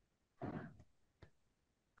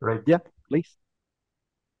 Great. Yeah, please.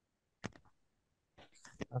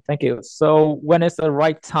 Thank you. So when is the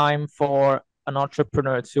right time for an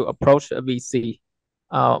entrepreneur to approach a VC?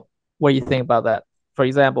 What do you think about that? For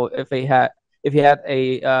example, if he had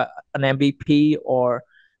an MVP, or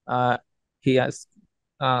he has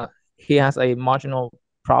a marginal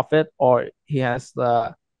profit, or he has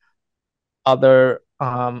the other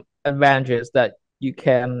advantages that you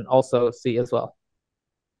can also see as well.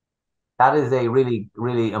 That is a really,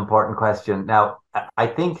 really important question. Now, I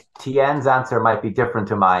think Tien's answer might be different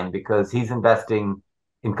to mine, because he's investing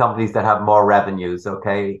in companies that have more revenues.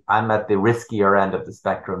 Okay, I'm at the riskier end of the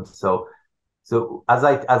spectrum. So as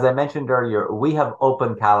I mentioned earlier, we have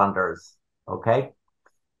open calendars. Okay,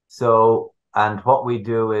 so, and what we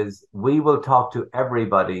do is we will talk to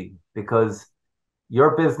everybody, because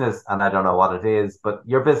your business, and I don't know what it is, but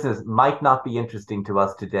your business might not be interesting to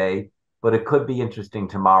us today, but it could be interesting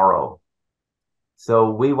tomorrow.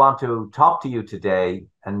 So we want to talk to you today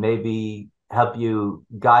and maybe help you,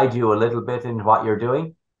 guide you a little bit in what you're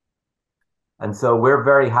doing. And so we're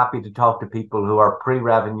very happy to talk to people who are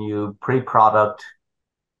pre-revenue, pre-product,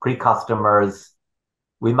 pre-customers.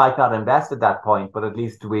 We might not invest at that point, but at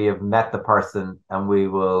least we have met the person, and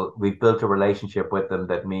we've built a relationship with them.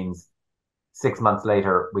 That means 6 months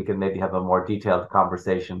later, we can maybe have a more detailed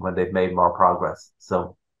conversation when they've made more progress.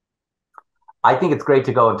 So I think it's great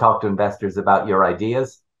to go and talk to investors about your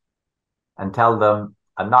ideas and tell them,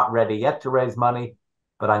 I'm not ready yet to raise money,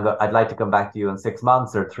 but I'd like to come back to you in 6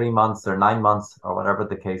 months or 3 months or 9 months or whatever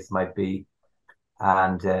the case might be.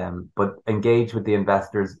 And but engage with the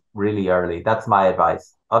investors really early. That's my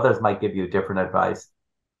advice. Others might give you different advice,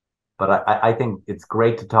 but I think it's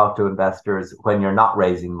great to talk to investors when you're not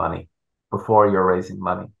raising money, before you're raising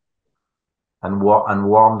money. and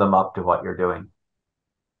warm them up to what you're doing.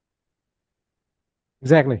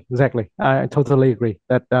 Exactly. I totally agree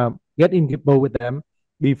that get in people with them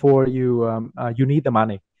before you need the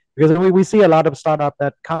money, because we see a lot of startups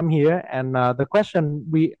that come here, and the question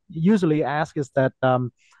we usually ask is that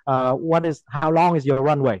how long is your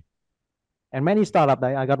runway? And many startups,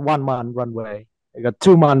 I got 1 month runway, I got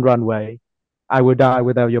 2 month runway, I will die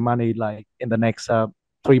without your money like in the next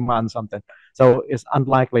 3 months something. So it's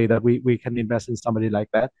unlikely that we can invest in somebody like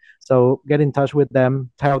that. So get in touch with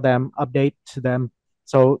them, tell them, update to them.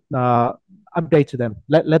 So update to them,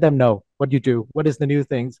 let them know what you do, what is the new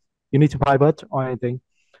things you need to pivot or anything.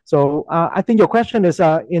 So I think your question is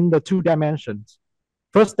in the 2 dimensions.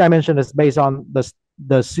 First dimension is based on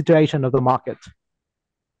the situation of the market.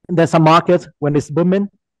 There's a market when it's booming,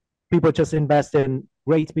 people just invest in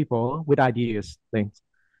great people with ideas, things.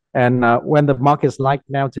 And when the market is like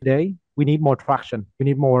now today, we need more traction. We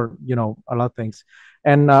need more, a lot of things.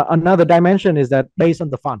 And another dimension is that based on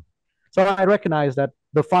the fund. So I recognize that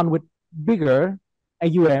the fund with bigger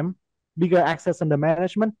AUM, bigger access under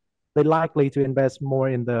management, they're likely to invest more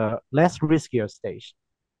in the less riskier stage.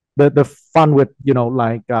 The fund with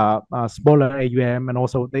smaller AUM, and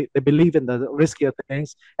also they believe in the riskier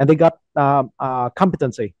things, and they got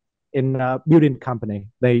competency in building company.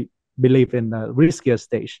 They believe in the riskier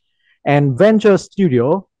stage. And venture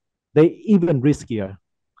studio, they even riskier.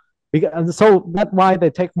 And so that's why they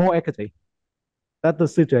take more equity. That's the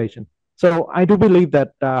situation. So I do believe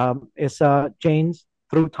that it's changed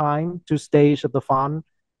through time, to stage of the fund,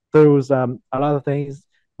 through a lot of things.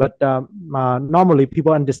 But normally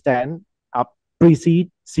people understand pre-seed,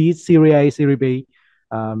 seed, Series A, Series B,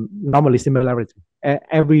 normally similarity.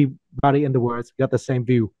 Everybody in the world got the same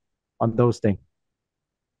view on those things.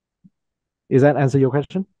 Is that answer your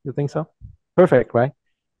question? You think so? Perfect, right?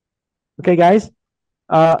 Okay, guys.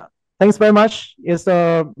 Thanks very much. It's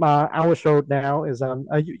our show now. Is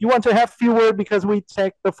you want to have few words because we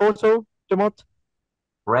take the photo, Dermot?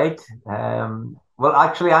 Right. Well,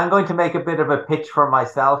 actually, I'm going to make a bit of a pitch for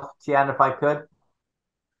myself, Tien, if I could.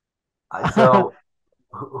 So,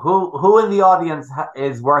 who in the audience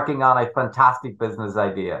is working on a fantastic business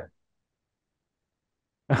idea?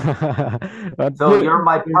 So you're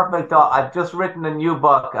my perfect. I've just written a new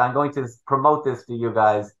book. I'm going to promote this to you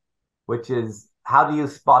guys, which is how do you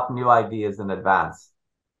spot new ideas in advance?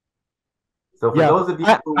 So for those of you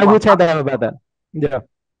I will tell them about that.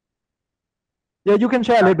 Yeah, you can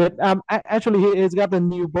share a little bit. Actually, he's got a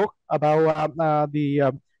new book about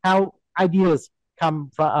how ideas come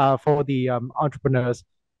for the entrepreneurs.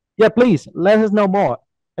 Yeah, please let us know more.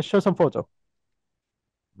 Let's show some photo.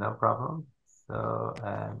 No problem. So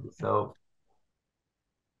I'm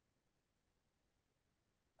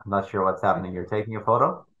not sure what's happening. You're taking a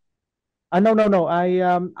photo? No.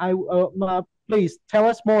 Please tell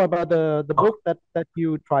us more about the book that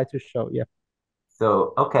you try to show. Yeah.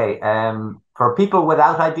 So, okay. For people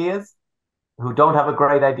without ideas, who don't have a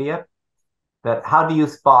great idea, how do you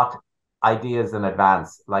spot ideas in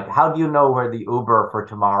advance? Like, how do you know where the Uber for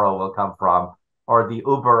tomorrow will come from, or the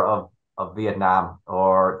Uber of Vietnam,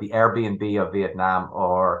 or the Airbnb of Vietnam,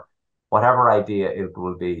 or whatever idea it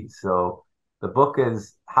will be? So the book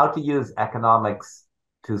is how to use economics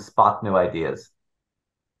to spot new ideas,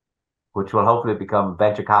 which will hopefully become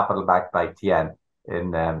venture capital backed by Tien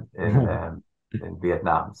in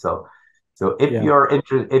Vietnam. So if you're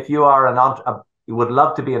interested, if you are you would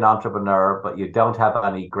love to be an entrepreneur, but you don't have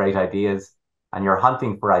any great ideas and you're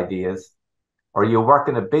hunting for ideas, or you work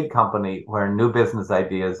in a big company where new business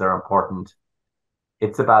ideas are important,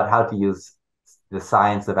 it's about how to use the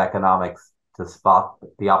science of economics to spot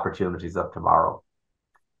the opportunities of tomorrow.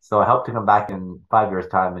 So I hope to come back in 5 years'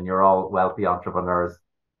 time and you're all wealthy entrepreneurs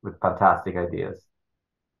with fantastic ideas.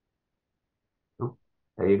 Ooh,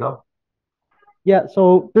 there you go. Yeah,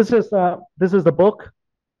 so this is the book,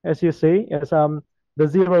 as you see. It's the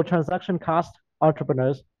Zero Transaction Cost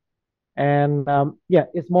Entrepreneurs. And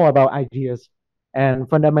it's more about ideas and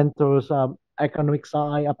fundamentals, economic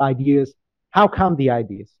side of ideas. How come the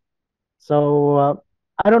ideas? So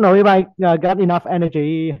I don't know if I got enough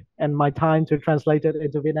energy and my time to translate it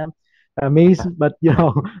into Vietnamese, but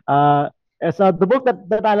it's the book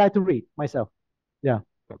that I like to read myself. Yeah.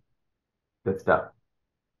 Good stuff.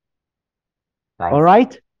 Thanks. All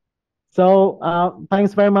right. So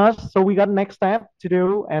thanks very much. So we got next step to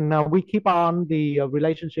do, and we keep on the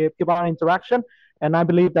relationship, keep on interaction. And I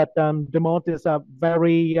believe that Dermot is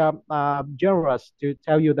very generous to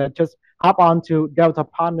tell you that just hop on to Delta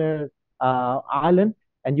Partner Island,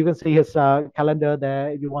 and you can see his calendar there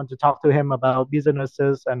if you want to talk to him about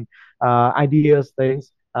businesses and ideas,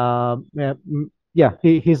 things. yeah,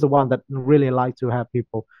 he's the one that really like to have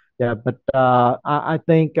people. Yeah, but I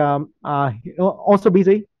think he also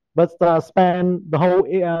busy, but spend the whole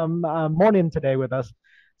morning today with us.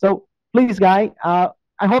 So please, guy,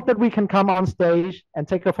 I hope that we can come on stage and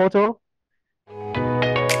take a photo.